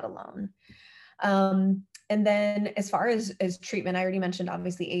not alone. And then as far as treatment, I already mentioned,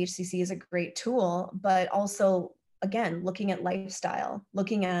 obviously AHCC is a great tool, but also, again, looking at lifestyle,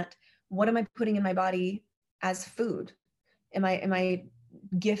 looking at what am I putting in my body as food? Am I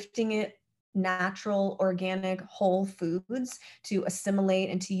gifting it natural, organic, whole foods to assimilate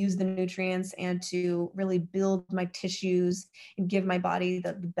and to use the nutrients and to really build my tissues and give my body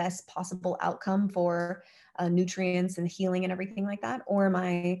the best possible outcome for nutrients and healing and everything like that? Or am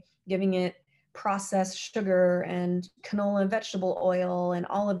I giving it processed sugar and canola and vegetable oil and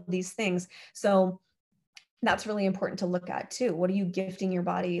all of these things? So that's really important to look at too. What are you gifting your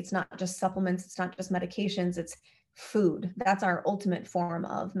body? It's not just supplements, it's not just medications, it's food. That's our ultimate form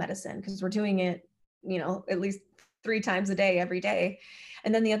of medicine, because we're doing it, at least 3 times a day, every day.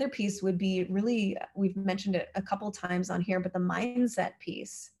 And then the other piece would be really, we've mentioned it a couple times on here, but the mindset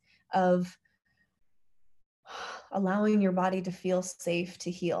piece of allowing your body to feel safe to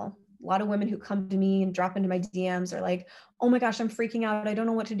heal. A lot of women who come to me and drop into my DMs are like, oh my gosh, I'm freaking out. I don't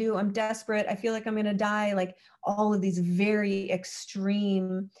know what to do. I'm desperate. I feel like I'm going to die. Like all of these very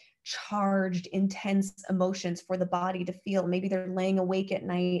extreme, charged, intense emotions for the body to feel. Maybe they're laying awake at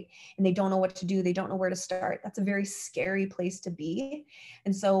night and they don't know what to do. They don't know where to start. That's a very scary place to be.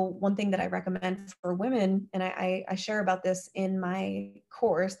 And so one thing that I recommend for women, and I share about this in my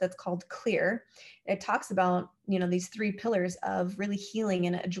course that's called Clear, it talks about, these 3 pillars of really healing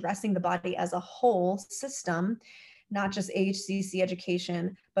and addressing the body as a whole system, not just AHCC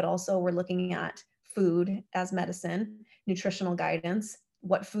education, but also we're looking at food as medicine, nutritional guidance,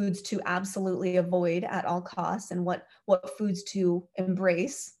 what foods to absolutely avoid at all costs, and what foods to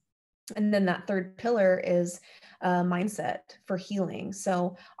embrace. And then that 3rd pillar is mindset for healing.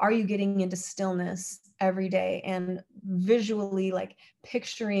 So are you getting into stillness every day and visually like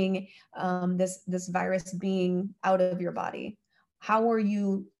picturing this virus being out of your body? How are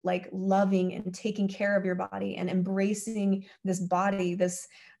you like loving and taking care of your body and embracing this body, this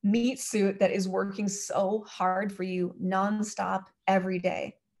meat suit that is working so hard for you nonstop every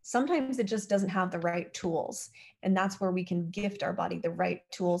day? Sometimes it just doesn't have the right tools. And that's where we can gift our body the right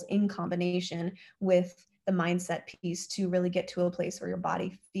tools in combination with the mindset piece to really get to a place where your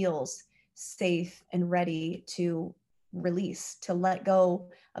body feels safe and ready to release, to let go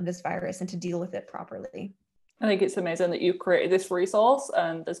of this virus and to deal with it properly. I think it's amazing that you created this resource,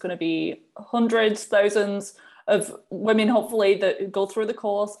 and there's going to be hundreds, thousands of women, hopefully, that go through the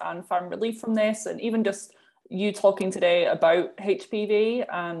course and find relief from this. And even just you talking today about HPV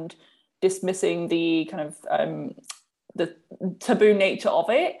and dismissing the kind of the taboo nature of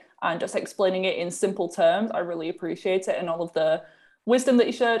it and just explaining it in simple terms, I really appreciate it, and all of the wisdom that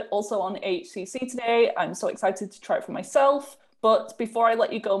you shared also on AHCC today. I'm so excited to try it for myself. But before I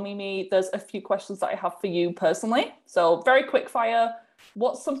let you go, Mimi, there's a few questions that I have for you personally. So very quick fire.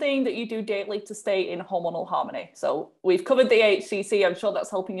 What's something that you do daily to stay in hormonal harmony? So we've covered the AHCC. I'm sure that's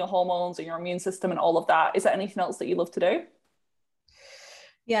helping your hormones and your immune system and all of that. Is there anything else that you love to do?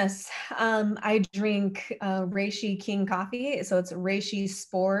 Yes, I drink Reishi King coffee. So it's Reishi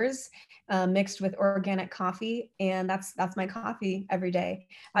spores mixed with organic coffee. And that's my coffee every day.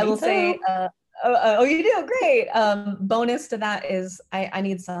 I will say, oh, you do great. Bonus to that is I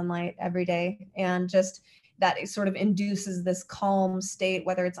need sunlight every day, and just that it sort of induces this calm state,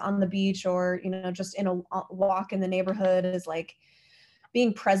 whether it's on the beach or, just in a walk in the neighborhood, is like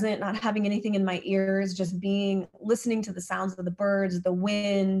being present, not having anything in my ears, just listening to the sounds of the birds, the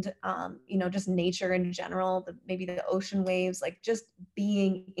wind, just nature in general, maybe the ocean waves, like just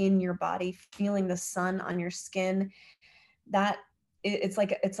being in your body, feeling the sun on your skin. That it's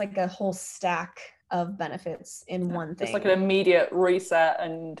like a whole stack of benefits in one thing. It's like an immediate reset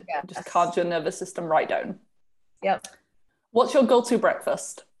and just calms your nervous system right down. Yep. What's your go-to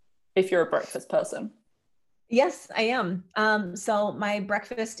breakfast if you're a breakfast person? Yes, I am. So my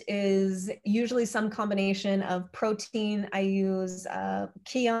breakfast is usually some combination of protein. I use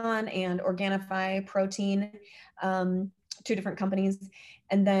Kion and Organifi protein, 2 different companies,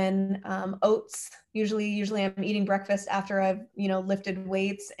 and then oats. Usually I'm eating breakfast after I've lifted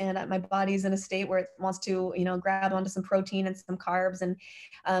weights and my body's in a state where it wants to grab onto some protein and some carbs,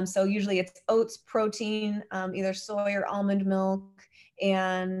 and so usually it's oats, protein, either soy or almond milk,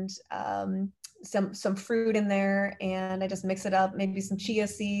 and some fruit in there, and I just mix it up, maybe some chia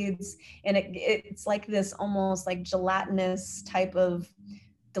seeds, and it's like this almost like gelatinous type of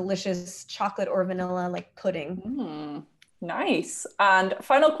delicious chocolate or vanilla like pudding. Nice. And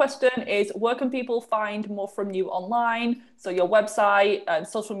final question is, where can people find more from you online? So your website and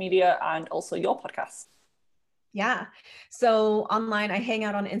social media and also your podcast. Yeah. So online, I hang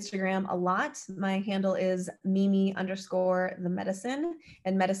out on Instagram a lot. My handle is Mimi_the medicine,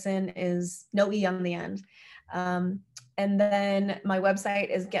 and medicine is no E on the end. And then my website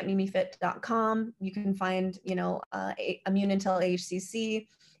is getmimifit.com. You can find, Immune Intel AHCC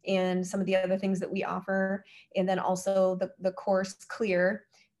and some of the other things that we offer. And then also the course Clear.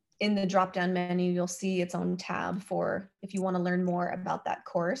 In the drop-down menu, you'll see its own tab for if you want to learn more about that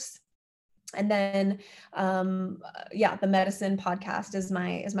course. And then, the medicine podcast is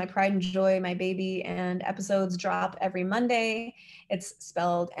my pride and joy, my baby, and episodes drop every Monday. It's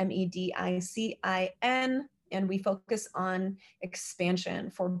spelled MEDICIN, and we focus on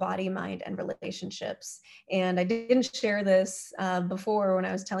expansion for body, mind, and relationships. And I didn't share this before when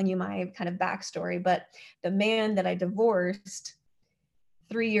I was telling you my kind of backstory, but the man that I divorced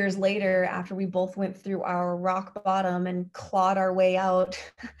 3 years later, after we both went through our rock bottom and clawed our way out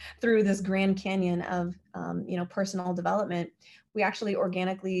through this Grand Canyon of, personal development, we actually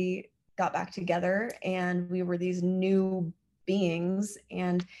organically got back together, and we were these new beings.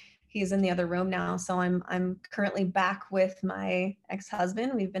 And he's in the other room now. So I'm currently back with my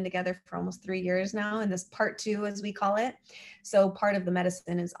ex-husband. We've been together for almost 3 years now, and this part 2, as we call it. So part of the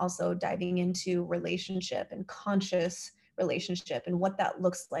medicine is also diving into relationship and conscious relationship and what that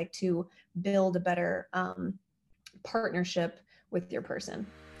looks like to build a better partnership with your person.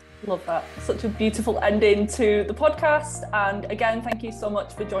 Love that. Such a beautiful ending to the podcast. And again, thank you so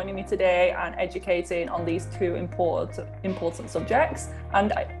much for joining me today and educating on these two important subjects.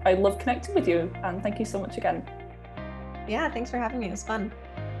 And I love connecting with you. And thank you so much again. Yeah, thanks for having me. It was fun.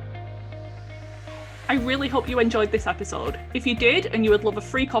 I really hope you enjoyed this episode. If you did and you would love a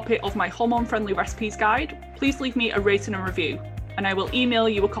free copy of my hormone-friendly recipes guide, please leave me a rating and review, and I will email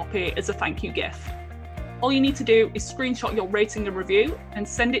you a copy as a thank you gift. All you need to do is screenshot your rating and review and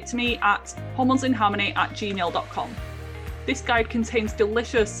send it to me at hormonesinharmony@gmail.com. This guide contains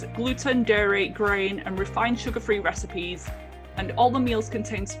delicious gluten, dairy, grain, and refined sugar-free recipes, and all the meals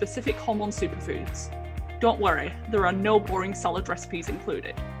contain specific hormone superfoods. Don't worry, there are no boring salad recipes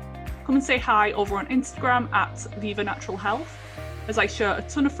included. Come and say hi over on Instagram at Viva Natural Health, as I share a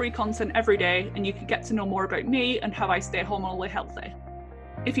ton of free content every day, and you can get to know more about me and how I stay hormonally healthy.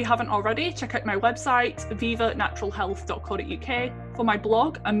 If you haven't already, check out my website, vivanaturalhealth.co.uk, for my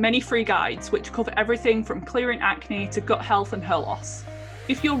blog and many free guides which cover everything from clearing acne to gut health and hair loss.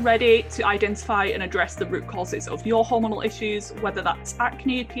 If you're ready to identify and address the root causes of your hormonal issues, whether that's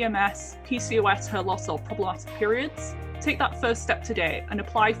acne, PMS, PCOS, hair loss, or problematic periods, take that first step today and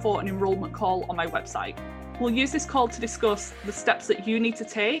apply for an enrollment call on my website. We'll use this call to discuss the steps that you need to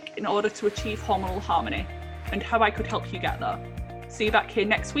take in order to achieve hormonal harmony and how I could help you get there. See you back here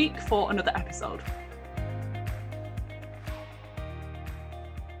next week for another episode.